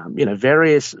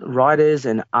various writers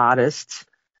and artists.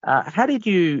 How did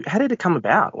it come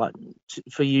about? Like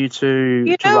for you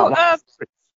to write?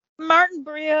 Martin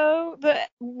Brio, the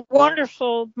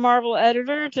wonderful Marvel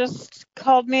editor, just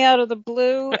called me out of the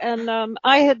blue, and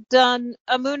I had done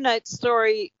a Moon Knight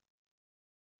story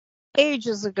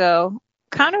ages ago,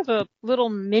 kind of a little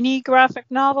mini graphic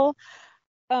novel.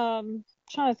 Trying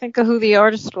to think of who the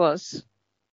artist was,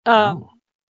 but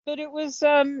it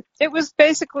was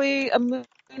basically a Moon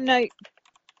Knight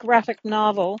graphic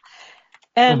novel,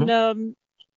 and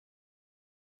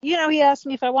he asked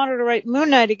me if I wanted to write Moon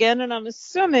Knight again, and I'm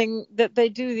assuming that they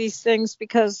do these things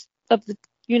because of the,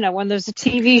 when there's a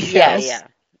TV show. Yeah.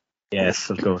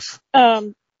 Yes, of course.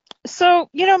 So,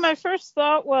 my first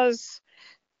thought was,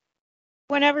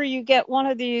 whenever you get one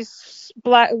of these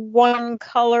one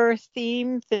color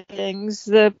theme things,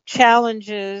 the challenge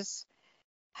is,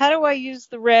 how do I use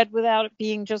the red without it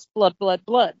being just blood?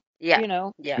 Yeah.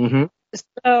 Yeah. Mm-hmm.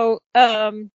 So,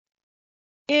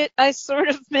 I sort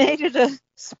of made it a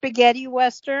spaghetti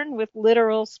western with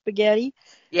literal spaghetti.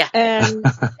 Yeah. And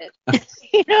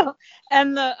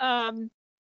and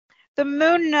the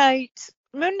Moon Knight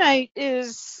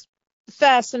is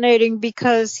fascinating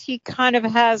because he kind of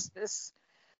has this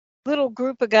little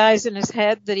group of guys in his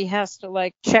head that he has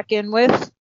to check in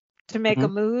with to make a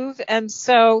move. And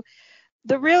so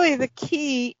the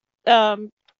key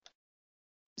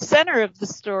center of the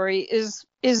story is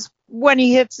when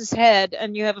he hits his head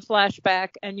and you have a flashback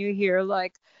and you hear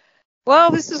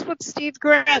this is what Steve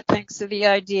Grant thinks of the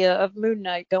idea of Moon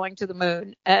Knight going to the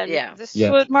moon, and this is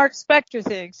what Mark Spector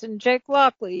thinks, and Jake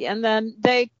Lockley, and then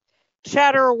they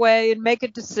chatter away and make a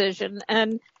decision.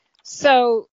 And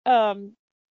so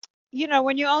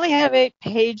when you only have 8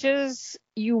 pages,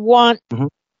 you want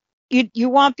you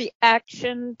want the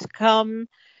action to come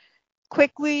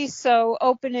quickly. So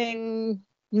opening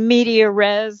media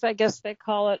res, I guess they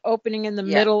call it, opening in the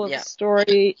middle of the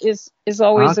story is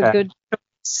always a good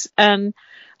choice. And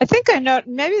I think I know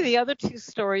maybe the other 2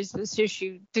 stories this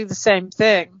issue do the same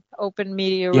thing, open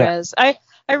media res. I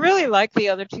really like the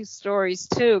other 2 stories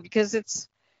too, because it's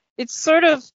sort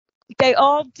of, they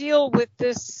all deal with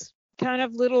this kind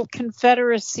of little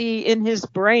confederacy in his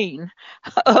brain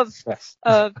of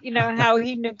how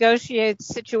he negotiates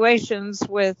situations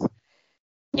with,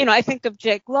 I think of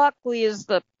Jake Lockley as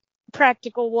the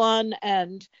practical one,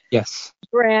 and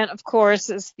Grant, of course,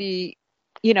 is the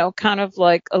kind of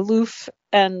like aloof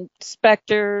and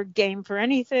Spectre game for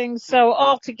anything. So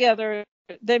altogether,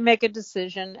 they make a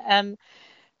decision. And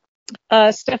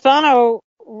Stefano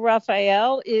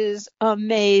Raphael is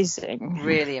amazing.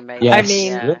 Really amazing. Yes. I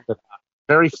mean,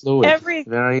 very fluid.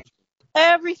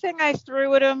 Everything I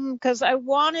threw at him, because I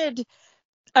wanted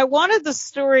the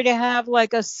story to have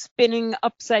like a spinning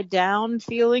upside down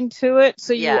feeling to it.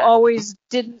 So you always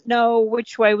didn't know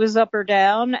which way was up or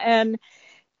down. And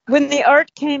when the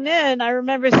art came in, I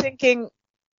remember thinking,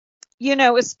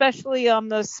 especially on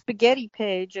the spaghetti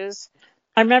pages,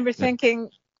 I remember thinking,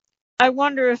 I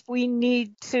wonder if we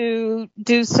need to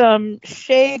do some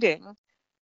shading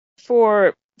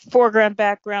for foreground,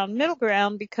 background, middle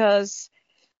ground, because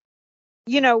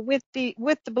with the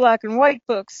black and white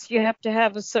books, you have to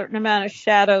have a certain amount of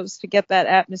shadows to get that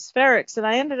atmospherics. And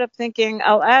I ended up thinking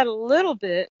I'll add a little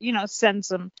bit, send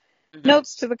some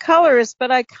notes to the colorist,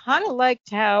 but I kind of liked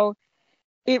how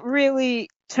it really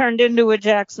turned into a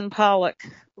Jackson Pollock,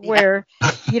 where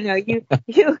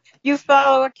you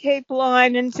follow a cape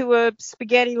line into a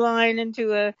spaghetti line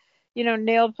into a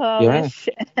nail polish.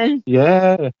 And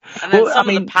then some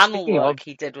of the panel work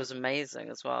he did was amazing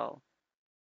as well.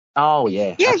 Oh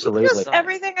yeah, absolutely. Just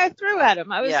everything I threw at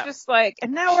him, I was just like,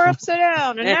 and now we're upside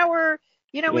down, and now we're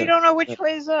we don't know which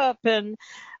way's up, and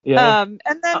then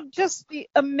just the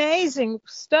amazing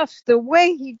stuff, the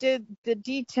way he did the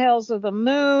details of the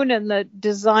moon and the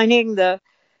designing the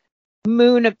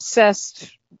moon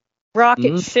obsessed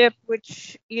rocket ship,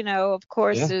 which of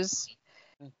course is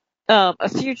a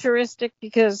futuristic,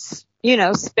 because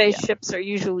spaceships are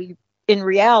usually in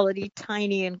reality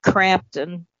tiny and cramped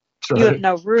and you have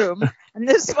no room, and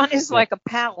this one is like a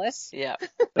palace.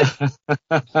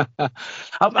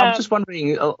 I'm just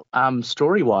wondering,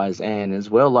 story-wise, Anne, as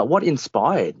well, like what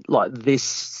inspired like this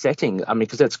setting? I mean,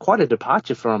 because it's quite a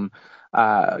departure from,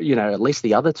 at least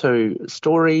the other two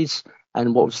stories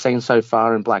and what we've seen so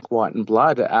far in Black, White, and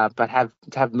Blood. But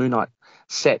to have Moon Knight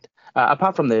set,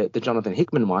 apart from the Jonathan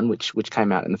Hickman one, which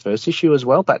came out in the first issue as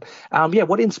well. But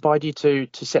what inspired you to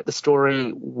set the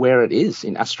story where it is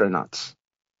in Astronauts?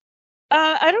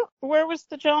 Where was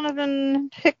the Jonathan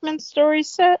Hickman story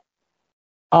set?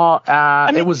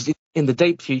 It was in the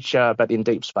deep future, but in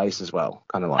deep space as well,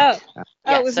 kind of like.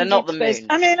 It was so not the space.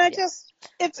 moon. I mean, it's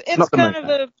kind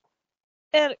of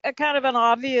a kind of an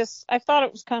obvious. I thought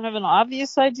it was kind of an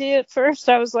obvious idea at first.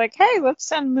 I was like, hey, let's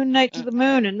send Moon Knight to the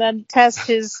moon and then test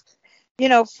his,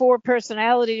 4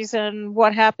 personalities and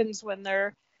what happens when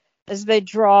as they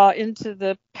draw into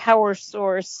the power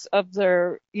source of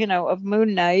their, of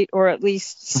Moon Knight, or at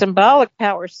least symbolic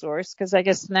power source, because I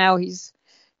guess now he's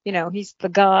the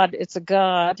god. It's a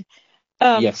god.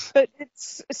 Yes. But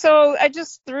so I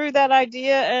just threw that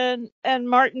idea, and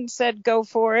Martin said go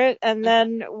for it. And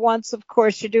then once, of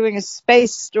course, you're doing a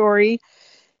space story,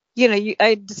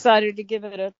 I decided to give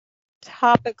it a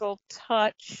topical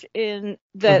touch in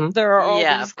that there are all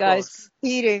these guys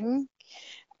competing.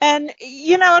 And,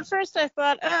 at first I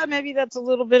thought, maybe that's a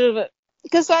little bit of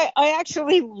because I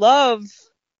actually love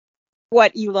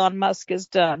what Elon Musk has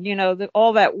done,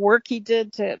 all that work he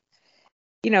did to,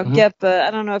 get I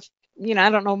don't know if, I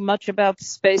don't know much about the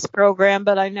space program,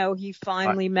 but I know he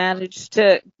finally managed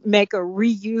to make a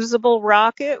reusable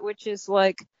rocket, which is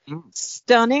like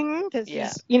stunning, because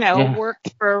he's,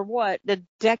 worked for the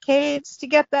decades to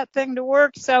get that thing to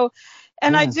work. So,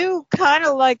 and I do kind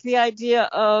of like the idea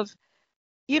of,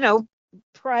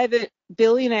 private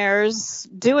billionaires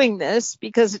doing this,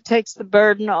 because it takes the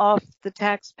burden off the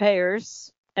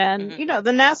taxpayers. And,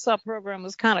 the NASA program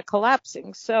was kind of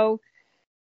collapsing. So,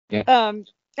 I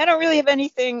don't really have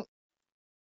anything,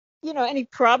 any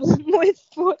problem with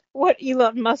what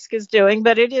Elon Musk is doing.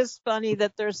 But it is funny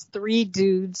that there's 3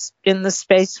 dudes in the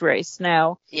space race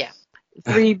now.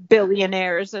 3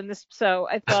 billionaires. And so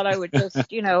I thought I would just,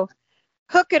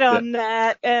 hook it on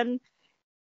that. And,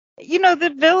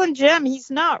 the villain Jem,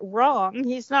 he's not wrong.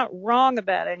 He's not wrong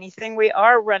about anything. We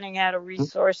are running out of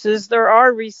resources. There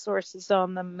are resources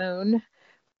on the moon.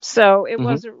 So it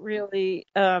wasn't really...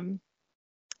 and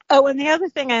the other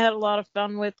thing I had a lot of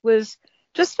fun with was,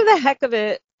 just for the heck of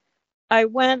it, I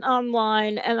went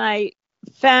online and I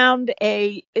found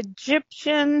a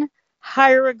Egyptian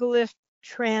hieroglyph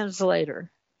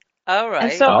translator. All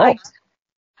right. And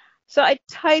so I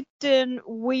typed in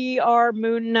 "We Are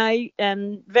Moon Knight"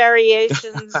 and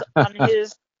variations on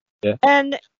his,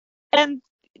 and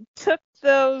took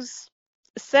those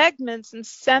segments and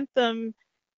sent them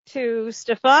to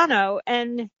Stefano,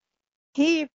 and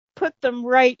he put them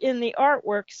right in the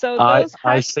artwork. So those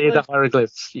I see the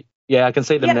hieroglyphs. Yeah, I can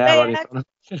see them now.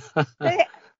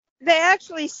 They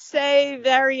actually say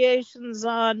variations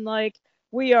on like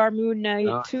We Are Moon Knight,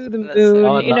 Nice. To the That's Moon,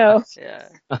 Oh, you know. Yeah.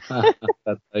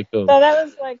 That's so cool. So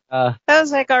that Uh,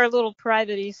 was like our little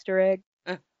private Easter egg.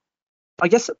 I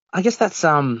guess that's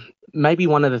maybe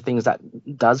one of the things that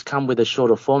does come with a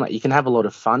shorter format. You can have a lot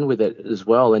of fun with it as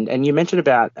well. And you mentioned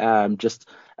about just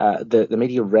the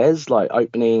media res, like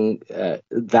opening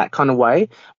that kind of way.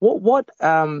 What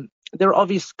there are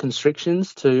obvious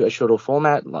constrictions to a shorter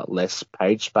format, like less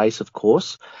page space, of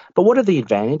course. But what are the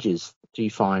advantages do you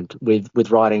find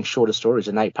with writing shorter stories,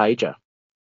 an 8-pager?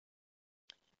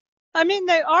 I mean,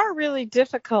 they are really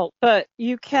difficult, but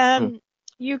you can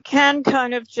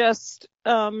kind of just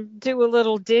do a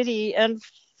little ditty. And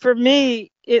for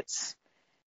me, it's,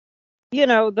 you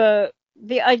know, the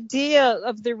idea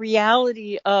of the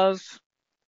reality of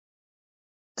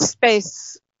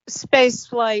space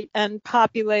flight and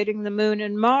populating the moon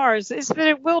and Mars is that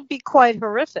it will be quite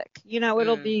horrific. You know,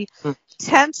 it'll be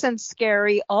tense and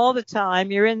scary all the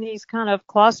time. You're in these kind of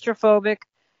claustrophobic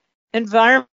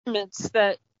environments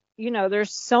that, you know,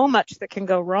 there's so much that can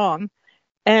go wrong.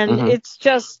 And it's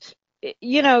just,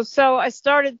 you know, so I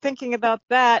started thinking about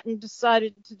that and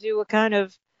decided to do a kind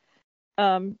of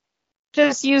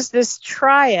just use this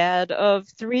triad of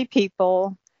 3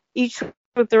 people, each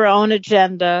with their own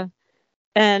agenda.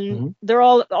 And they're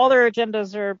all their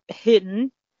agendas are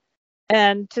hidden,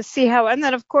 and to see how, and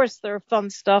then of course there are fun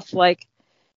stuff like,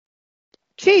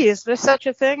 gee, is there such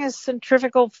a thing as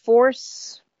centrifugal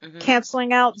force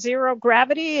canceling out zero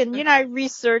gravity? And, you know, I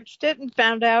researched it and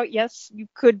found out, yes, you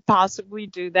could possibly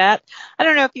do that. I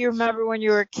don't know if you remember when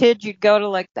you were a kid, you'd go to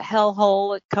like the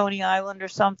hellhole at Coney Island or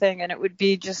something, and it would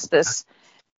be just this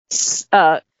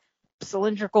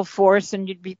cylindrical force, and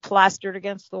you'd be plastered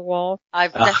against the wall.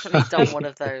 I've definitely done one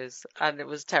of those, and it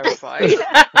was terrifying.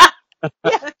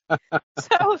 Yeah.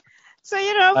 So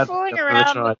you know, That's fooling right.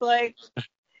 around with like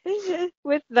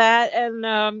with that,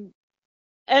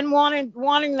 and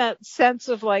wanting that sense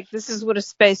of like, this is what a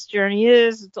space journey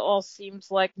is. It all seems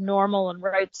like normal and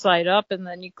right side up, and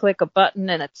then you click a button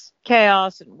and it's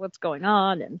chaos and what's going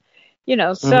on, and you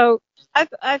know. So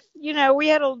I you know, we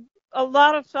had a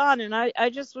lot of fun, and I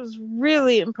just was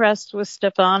really impressed with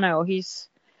Stefano. He's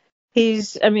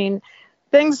I mean,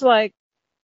 things like,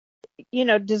 you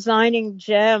know, designing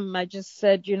Gem. I just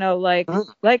said, you know, like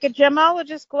a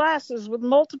gemologist glasses with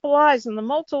multiple eyes, and the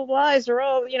multiple eyes are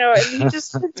all, you know, and he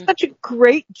just did such a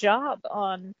great job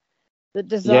on the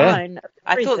design. Yeah.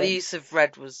 I thought the use of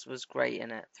red was great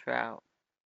in it throughout.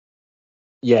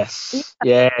 Yes.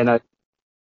 Yeah.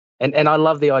 And I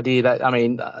love the idea that, I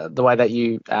mean, the way that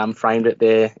you framed it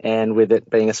there, and with it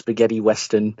being a spaghetti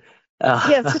western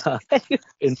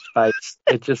in space,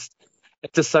 it's just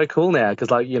so cool now, because,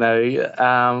 like, you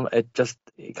know, it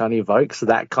kind of evokes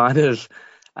that kind of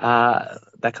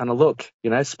look, you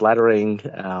know, splattering,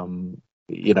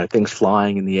 you know, things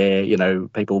flying in the air, you know,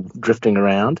 people drifting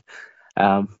around.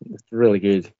 It's really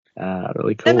good,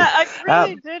 really cool. And I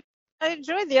really did. I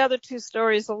enjoyed the other 2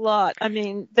 stories a lot. I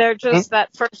mean, they're just,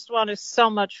 that first one is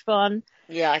so much fun.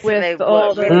 Yeah, I think they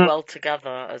work really well together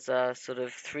as a sort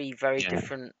of 3 very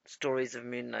different stories of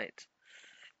Moon Knight.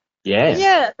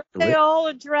 Yeah, they all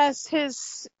address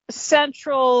his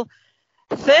central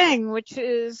thing, which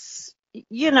is,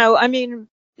 you know, I mean,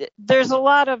 there's a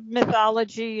lot of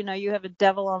mythology. You know, you have a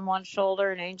devil on one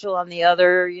shoulder, an angel on the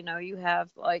other. You know, you have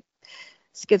like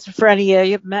schizophrenia,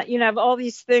 you have all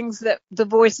these things, that the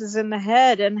voices in the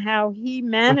head, and how he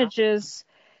manages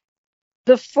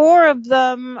the 4 of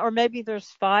them, or maybe there's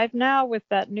 5 now with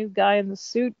that new guy in the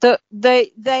suit.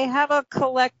 They have a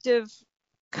collective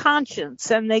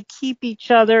conscience, and they keep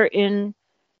each other in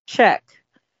check.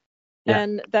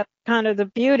 And that's kind of the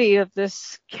beauty of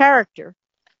this character.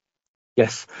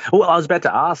 Yes. Well, I was about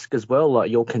to ask as well, like,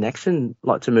 your connection,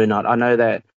 like, to Moon Knight. I know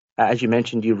that, as you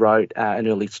mentioned, you wrote an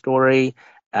early story,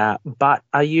 but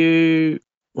are you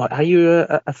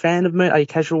a fan of Moon? Are you a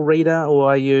casual reader,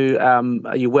 or are you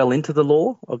well into the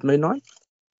lore of Moon Knight?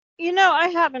 You know, I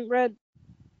haven't read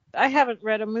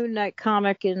a Moon Knight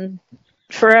comic in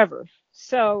forever.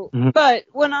 So, but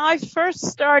when I first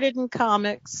started in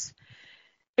comics,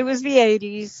 it was the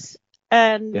 80s,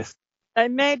 and I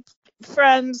made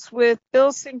friends with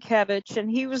Bill Sienkiewicz, and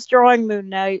he was drawing Moon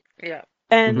Knight. Yeah.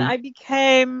 And I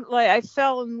became, like, I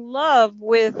fell in love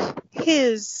with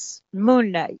his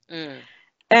Moon Knight.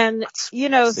 And, you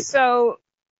know, so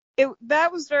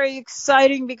that was very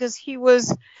exciting, because he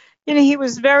was, you know, he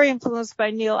was very influenced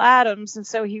by Neil Adams. And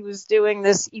so he was doing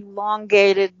this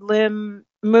elongated limb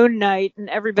Moon Knight, and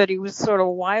everybody was sort of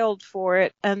wild for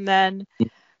it. And then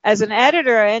as an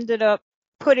editor, I ended up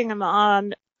putting him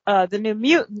on the New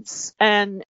Mutants,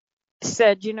 and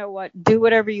said, you know what, do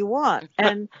whatever you want.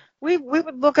 And we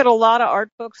would look at a lot of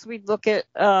art books. We'd look at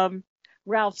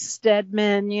Ralph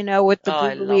Steadman, you know, with the Oh,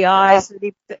 I googly love eyes.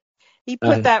 And he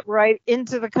put that right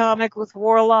into the comic with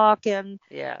Warlock. And,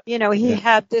 Yeah. you know, he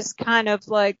had this kind of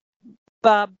like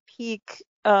Bob Peak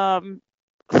poster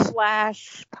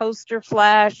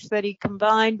flash that he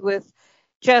combined with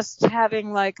just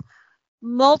having like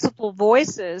multiple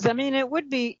voices. I mean, it would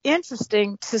be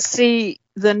interesting to see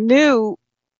the new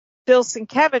Bill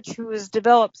Sienkiewicz, who has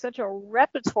developed such a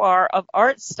repertoire of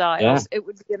art styles. It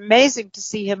would be amazing to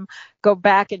see him go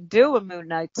back and do a Moon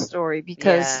Knight story,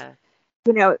 because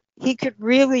you know, he could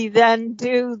really then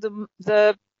do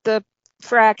the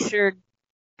fractured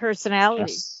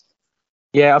personality.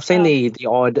 Yeah, I've seen the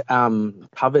odd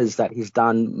covers that he's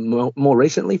done more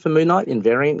recently for Moon Knight in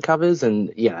variant covers,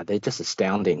 and yeah, they're just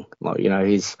astounding. Like, you know,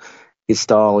 his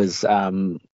style is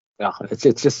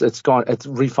it's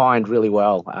refined really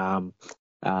well.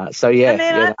 So yeah, I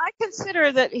mean, I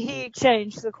consider that he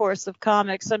changed the course of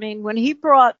comics. I mean, when he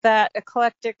brought that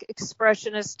eclectic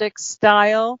expressionistic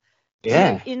style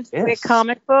into a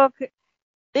comic book,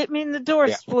 the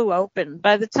doors flew open.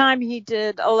 By the time he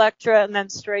did Elektra and then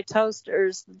Stray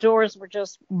Toasters, the doors were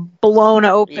just blown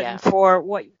open for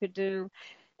what you could do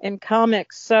in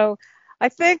comics. So I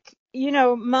think, you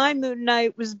know, my Moon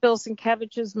Knight was Bill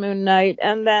Sienkiewicz's Moon Knight,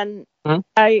 and then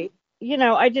I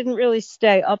didn't really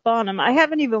stay up on him. I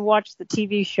haven't even watched the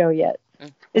TV show yet.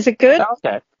 Is it good?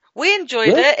 Okay. We enjoyed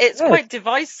it. It's quite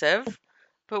divisive,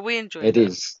 but we enjoyed it. It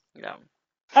is. Yeah.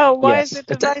 Oh, why is it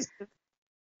divisive?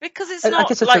 Because it's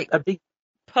not like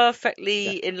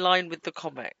perfectly in line with the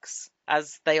comics,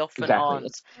 as they often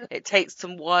aren't. It takes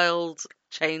some wild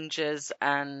changes,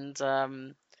 and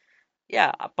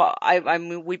but I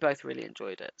mean, we both really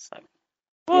enjoyed it. So.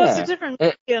 Well, it's a different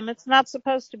medium. It's not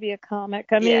supposed to be a comic.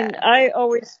 I mean, I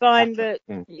always find that,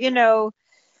 you know,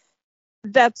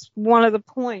 that's one of the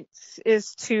points,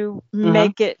 is to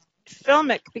make it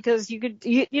filmic, because you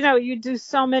do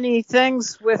so many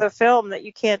things with a film that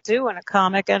you can't do in a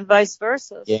comic, and vice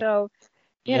versa. So,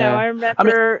 you know, I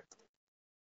remember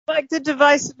like the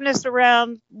divisiveness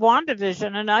around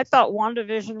WandaVision, and I thought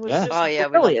WandaVision was just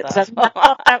brilliant. I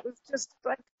thought that was just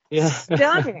like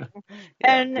stunning.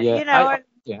 And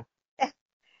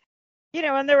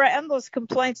and there were endless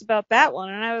complaints about that one,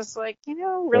 and I was like, you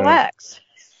know, relax.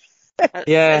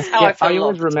 That's how I feel a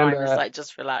lot of the time. It's like,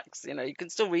 just relax. You know, you can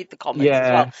still read the comics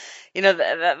as well. You know,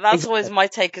 that's always my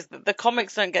take, is that the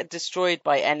comics don't get destroyed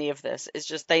by any of this. It's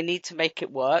just they need to make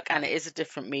it work, and it is a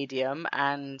different medium,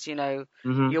 and you know,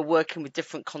 you're working with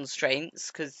different constraints,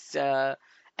 because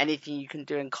anything you can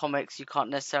do in comics, you can't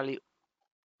necessarily.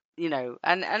 You know,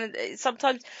 and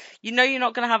sometimes, you know, you're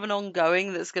not going to have an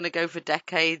ongoing that's going to go for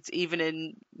decades, even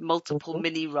in multiple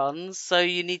mini runs. So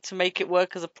you need to make it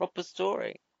work as a proper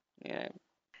story. Yeah.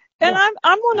 And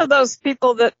I'm one of those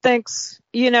people that thinks,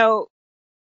 you know,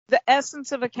 the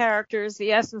essence of a character is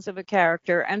the essence of a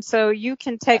character. And so you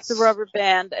can take the rubber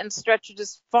band and stretch it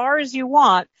as far as you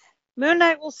want. Moon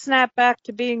Knight will snap back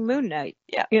to being Moon Knight.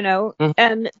 Yeah. You know,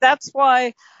 and that's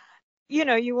why, you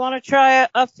know, you want to try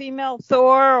a female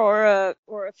Thor or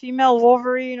a female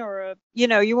Wolverine, or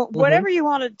whatever you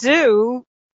want to do,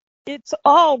 it's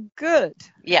all good.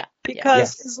 Yeah.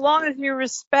 Because as long as you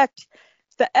respect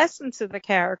the essence of the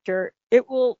character, it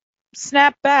will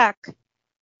snap back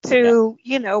to,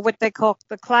 you know, what they call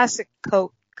the classic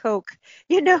Coke,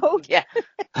 you know? Yeah.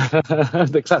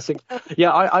 The classic.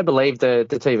 Yeah, I believe the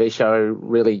TV show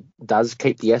really does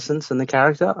keep the essence and the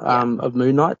character of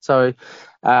Moon Knight. So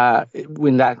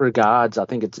in that regards, I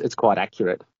think it's quite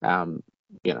accurate,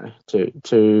 you know,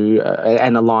 to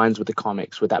and aligns with the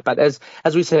comics with that. But as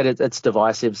we said, it's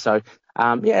divisive. So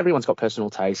everyone's got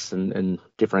personal tastes and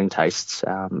differing tastes.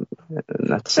 And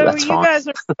that's so that's you fine. guys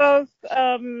are both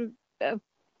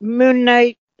Moon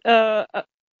Knight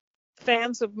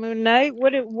fans of Moon Knight.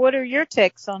 What are your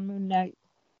takes on Moon Knight?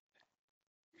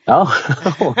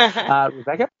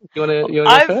 Rebecca, you want to go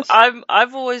first?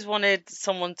 I've always wanted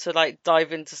someone to like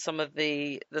dive into some of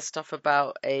the stuff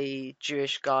about a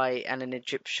Jewish guy and an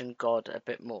Egyptian god a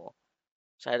bit more.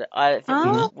 So I don't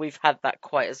think we've had that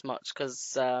quite as much,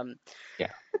 because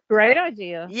great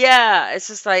idea. Yeah, it's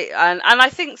just like, and I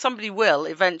think somebody will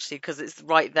eventually, because it's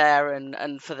right there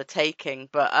and for the taking.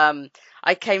 But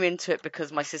I came into it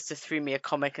because my sister threw me a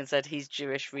comic and said, he's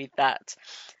Jewish, read that.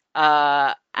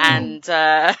 And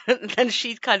then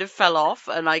she kind of fell off,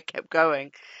 and I kept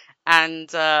going.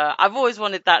 And I've always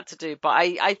wanted that to do, but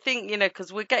I think, you know,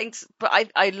 because we're getting, but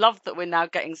I love that we're now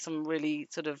getting some really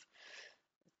sort of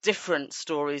different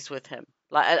stories with him.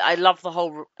 Like I love the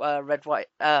whole black,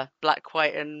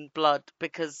 white, and blood,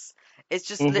 because It's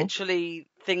just literally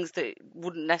things that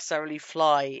wouldn't necessarily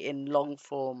fly in long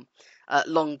form,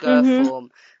 longer form.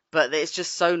 But it's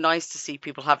just so nice to see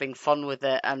people having fun with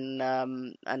it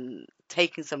and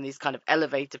taking some of these kind of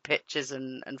elevator pitches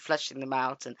and fleshing them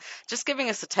out and just giving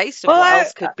us a taste of what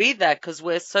else could be there, because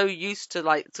we're so used to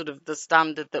like sort of the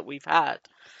standard that we've had.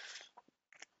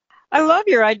 I love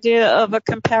your idea of a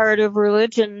comparative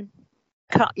religion,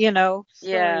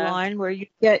 storyline where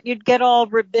you'd get all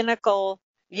rabbinical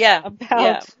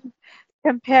about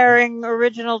comparing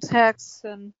original texts,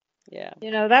 and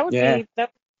that would be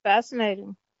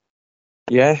fascinating.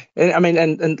 Yeah, I mean,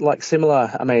 and like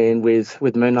similar, I mean,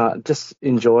 with Moon Knight, just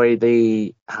enjoy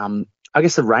the, I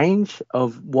guess, the range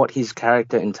of what his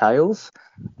character entails,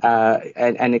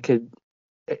 and it could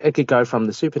go from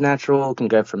the supernatural, can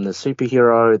go from the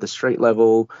superhero, the street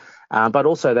level, but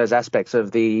also those aspects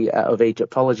of of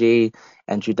Egyptology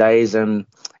and Judaism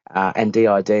and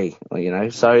DID.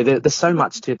 So there's so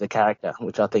much to the character,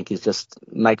 which I think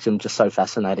makes him just so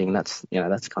fascinating. That's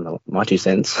kind of my 2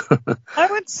 cents. I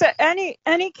would say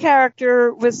any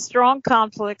character with strong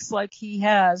conflicts like he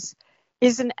has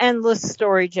is an endless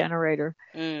story generator.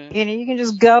 You can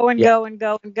just go and go and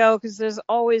go and go, because there's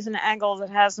always an angle that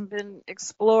hasn't been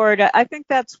explored. I think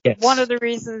that's one of the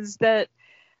reasons that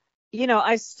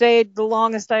I stayed the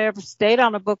longest I ever stayed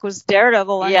on a book was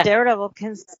Daredevil, and Daredevil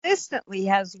consistently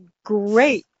has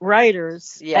great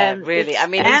writers. Yeah, really. I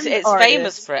mean, it's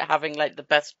famous for it having like the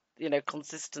best,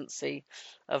 consistency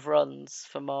of runs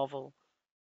for Marvel.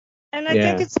 And I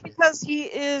think it's because he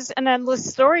is an endless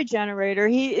story generator.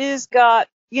 He is got,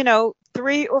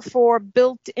 3 or 4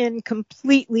 built-in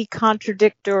completely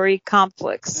contradictory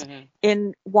conflicts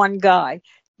in one guy.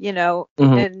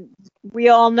 And we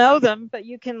all know them, but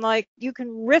you can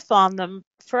riff on them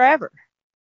forever.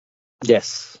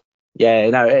 Yes. Yeah,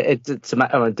 no,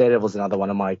 Daredevil's another one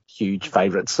of my huge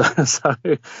favorites. So,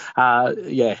 no doubt.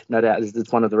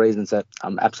 It's one of the reasons that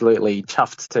I'm absolutely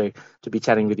chuffed to be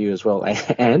chatting with you as well,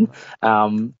 Anne.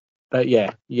 But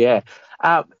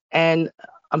and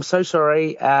I'm so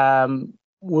sorry.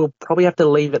 We'll probably have to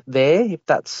leave it there if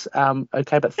that's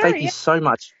okay. But thank you so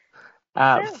much.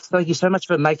 Thank you so much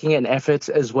for making an effort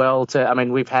as well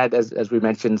we've had, as we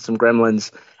mentioned, some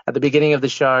gremlins at the beginning of the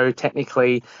show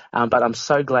technically, but I'm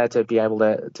so glad to be able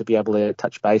to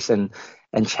touch base and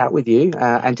chat with you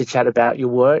and to chat about your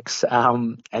works.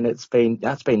 And that's been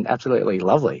absolutely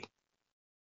lovely.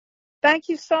 Thank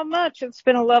you so much. It's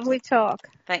been a lovely talk.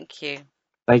 Thank you.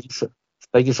 Thank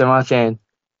you so much, Anne.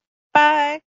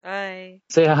 Bye. Bye.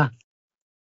 See ya.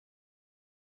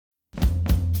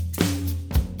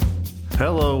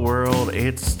 Hello world,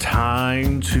 it's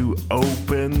time to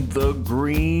open the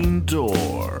green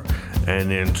door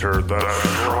and enter the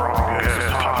strongest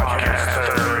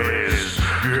podcast there is,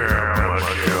 Gamma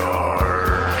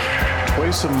Charge.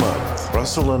 Twice a month,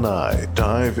 Russell and I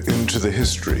dive into the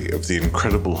history of the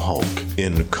Incredible Hulk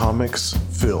in comics,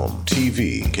 film,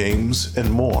 TV, games,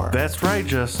 and more. That's right,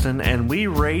 Justin, and we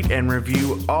rate and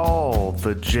review all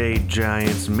the Jade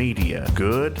Giants media,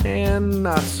 good and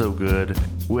not so good,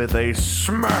 with a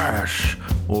smash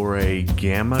or a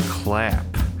gamma clap.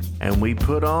 And we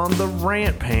put on the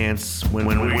rant pants when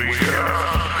we just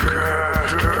can't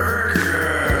take it.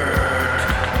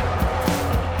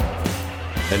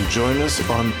 And join us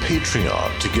on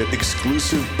Patreon to get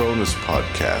exclusive bonus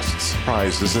podcasts,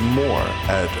 prizes, and more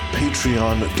at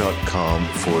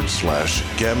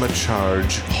patreon.com/Gamma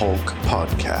Charge Hulk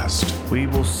Podcast. We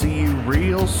will see you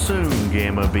real soon,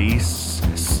 Gamma Beasts.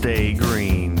 Stay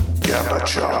green. Gamma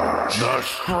Charge. The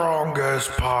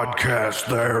strongest podcast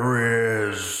there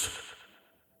is.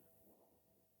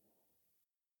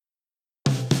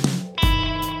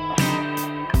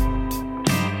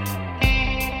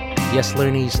 Yes,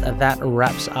 Loonies, that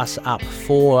wraps us up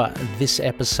for this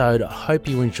episode. I hope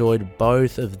you enjoyed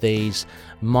both of these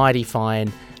mighty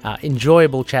fine,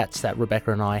 enjoyable chats that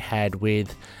Rebecca and I had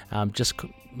with just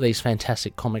these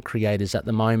fantastic comic creators at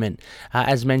the moment.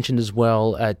 As mentioned as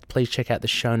well, please check out the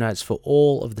show notes for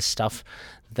all of the stuff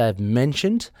they've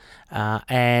mentioned.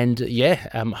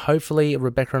 Hopefully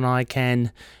Rebecca and I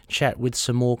can chat with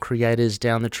some more creators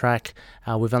down the track.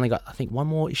 We've only got, I think, one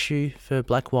more issue for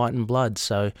Black, White and Blood.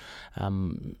 So,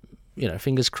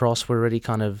 fingers crossed, we're already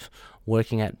kind of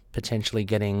working at potentially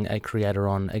getting a creator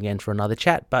on again for another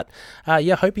chat. But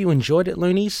hope you enjoyed it,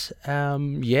 Loonies.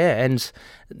 And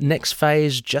next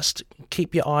phase, just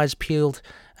keep your eyes peeled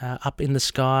up in the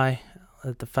sky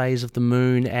at the phase of the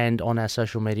moon and on our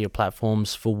social media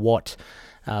platforms for what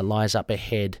lies up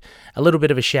ahead. A little bit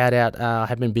of a shout out, I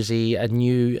have been busy, a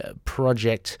new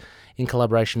project in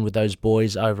collaboration with those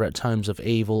boys over at Tomes of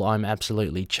Evil. I'm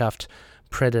absolutely chuffed.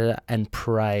 Predator and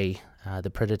Prey, the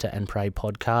Predator and Prey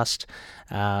podcast.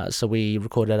 So we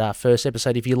recorded our first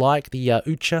episode. If you like the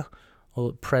Ucha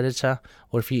or Predator,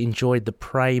 or if you enjoyed the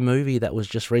Prey movie that was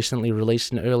just recently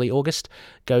released in early August,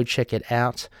 go check it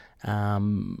out.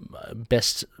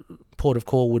 Best port of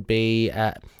call would be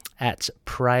at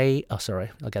Prey. Oh,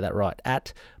 sorry, I'll get that right.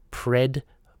 At Pred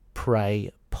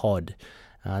Prey Pod.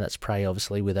 That's Prey,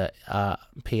 obviously, with a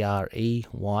Prey.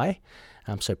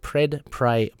 So Pred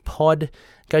Prey Pod.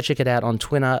 Go check it out on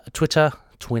Twitter.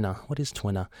 What is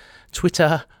Twitter?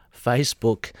 Twitter,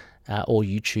 Facebook, or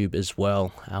YouTube as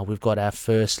well. We've got our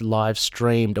first live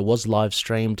streamed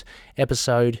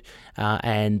episode,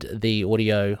 and the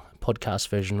audio podcast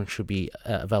version should be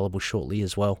available shortly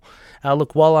as well.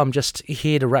 Look, while I'm just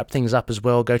here to wrap things up as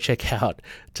well, go check out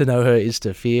To Know Her Is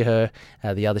to Fear Her,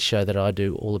 the other show that I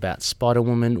do all about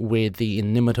Spider-Woman with the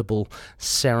inimitable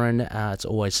Sharon. It's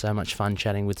always so much fun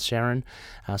chatting with Sharon.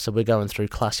 So we're going through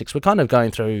classics. We're kind of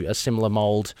going through a similar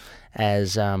mold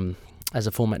as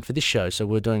a format for this show. So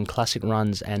we're doing classic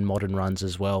runs and modern runs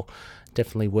as well.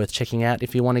 Definitely worth checking out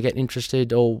if you want to get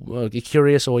interested or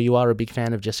curious, or you are a big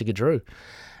fan of Jessica Drew.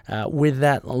 With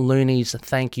that, loonies,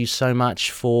 thank you so much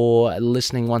for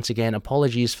listening once again.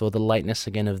 Apologies for the lateness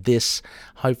again of this.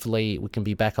 Hopefully we can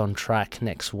be back on track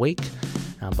next week.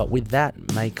 But with that,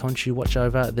 may Khonshu watch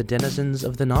over the denizens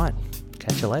of the night.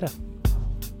 Catch you later.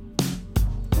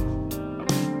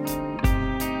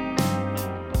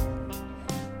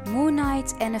 Moon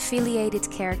Knight and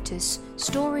affiliated characters,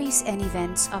 stories and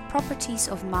events are properties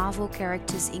of Marvel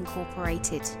Characters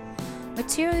Incorporated.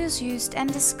 Materials used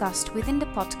and discussed within the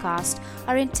podcast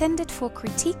are intended for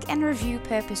critique and review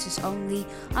purposes only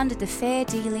under the fair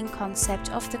dealing concept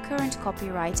of the current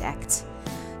Copyright Act.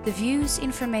 The views,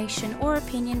 information or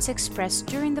opinions expressed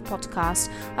during the podcast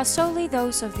are solely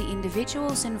those of the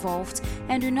individuals involved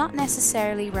and do not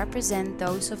necessarily represent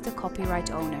those of the copyright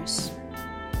owners.